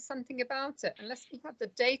actually doing something about it. Unless we have the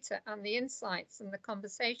data and the insights and the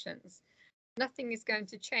conversations, nothing is going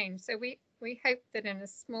to change. So we hope that in a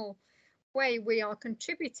small way we are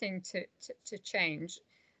contributing to change.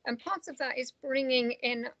 And part of that is bringing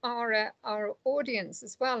in our audience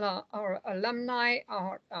as well, our alumni,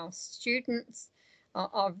 our students,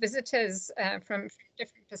 our visitors from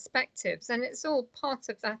different perspectives. And it's all part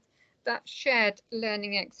of that shared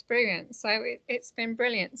learning experience. So it's been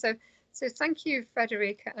brilliant. So thank you,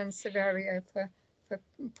 Federica and Saverio, for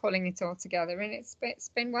pulling it all together. And it's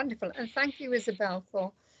been wonderful. And thank you, Isabel,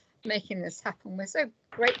 for making this happen. We're so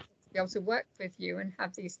grateful to be able to work with you and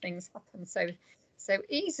have these things happen so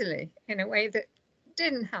easily in a way that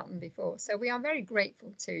didn't happen before. So we are very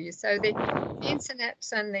grateful to you. So the internet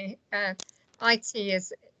and the IT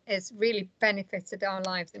has really benefited our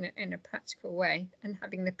lives in a practical way, and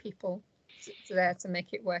having the people there to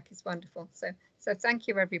make it work is wonderful. So thank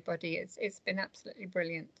you, everybody. It's been absolutely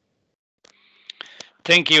brilliant.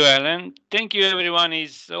 Thank you, Ellen. Thank you, everyone.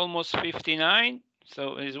 It's almost 59,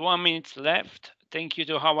 so there's 1 minute left. Thank you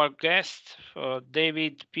to our guests, for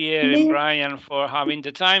David, Pierre, and Brian, for having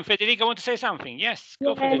the time. Federica, want to say something? Yes,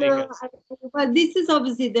 go, Federica. Well, this is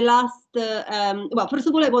obviously the last. Well, first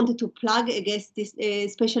of all, I wanted to plug a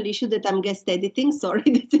special issue that I'm guest editing. Sorry,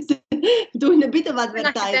 this is doing a bit of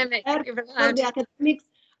advertising. For the academics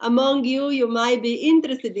among you, you might be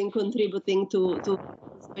interested in contributing to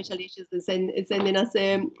special issues and sending us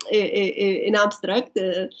an abstract.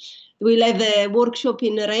 We'll have a workshop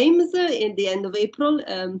in Reims in the end of April.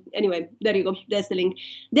 Anyway, there you go. That's the link.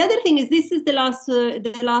 The other thing is, this is the last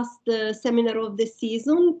seminar of the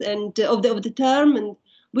season and of the term, and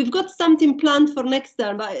we've got something planned for next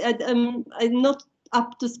term. But I'm not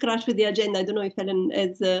up to scratch with the agenda. I don't know if Helen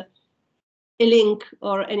has a link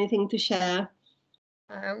or anything to share.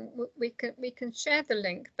 We can share the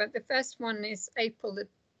link, but the first one is April the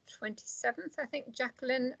 27th. I think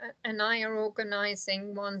Jacqueline and I are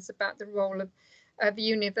organising ones about the role of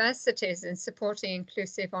universities in supporting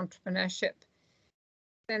inclusive entrepreneurship.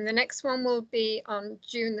 Then the next one will be on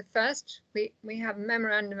June the 1st. We have a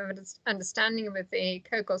memorandum of understanding with the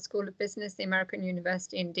Kogel School of Business, the American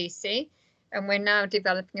University in DC, and we're now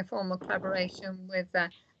developing a formal collaboration with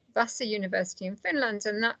Vasa University in Finland,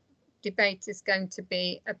 and that debate is going to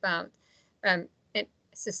be about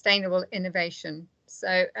sustainable innovation.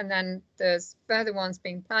 So, and then there's further ones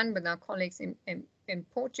being planned with our colleagues in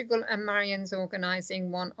Portugal, and Marian's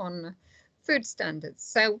organising one on food standards.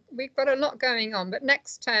 So we've got a lot going on, but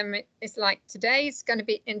next term is like today's going to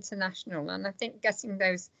be international, and I think getting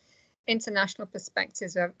those international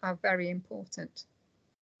perspectives are very important.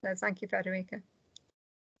 So thank you, Federica.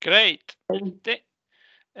 Great.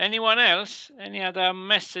 Anyone else? Any other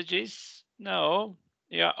messages? No?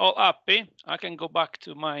 You're all happy? I can go back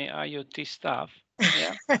to my IoT stuff.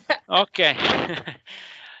 Yeah. Okay.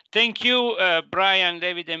 Thank you, Brian,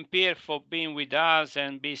 David, and Pierre, for being with us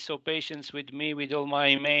and be so patient with me with all my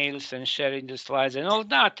emails and sharing the slides and all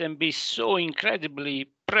that, and be so incredibly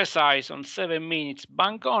precise on 7 minutes.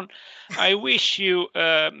 Bang on. I wish you,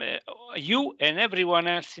 you and everyone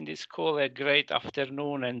else in this call a great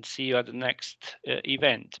afternoon, and see you at the next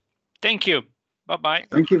event. Thank you. Bye-bye.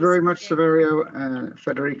 Thank you very much, Saverio,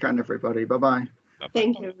 Federica, and everybody. Bye-bye.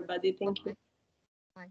 Thank you, everybody. Thank you.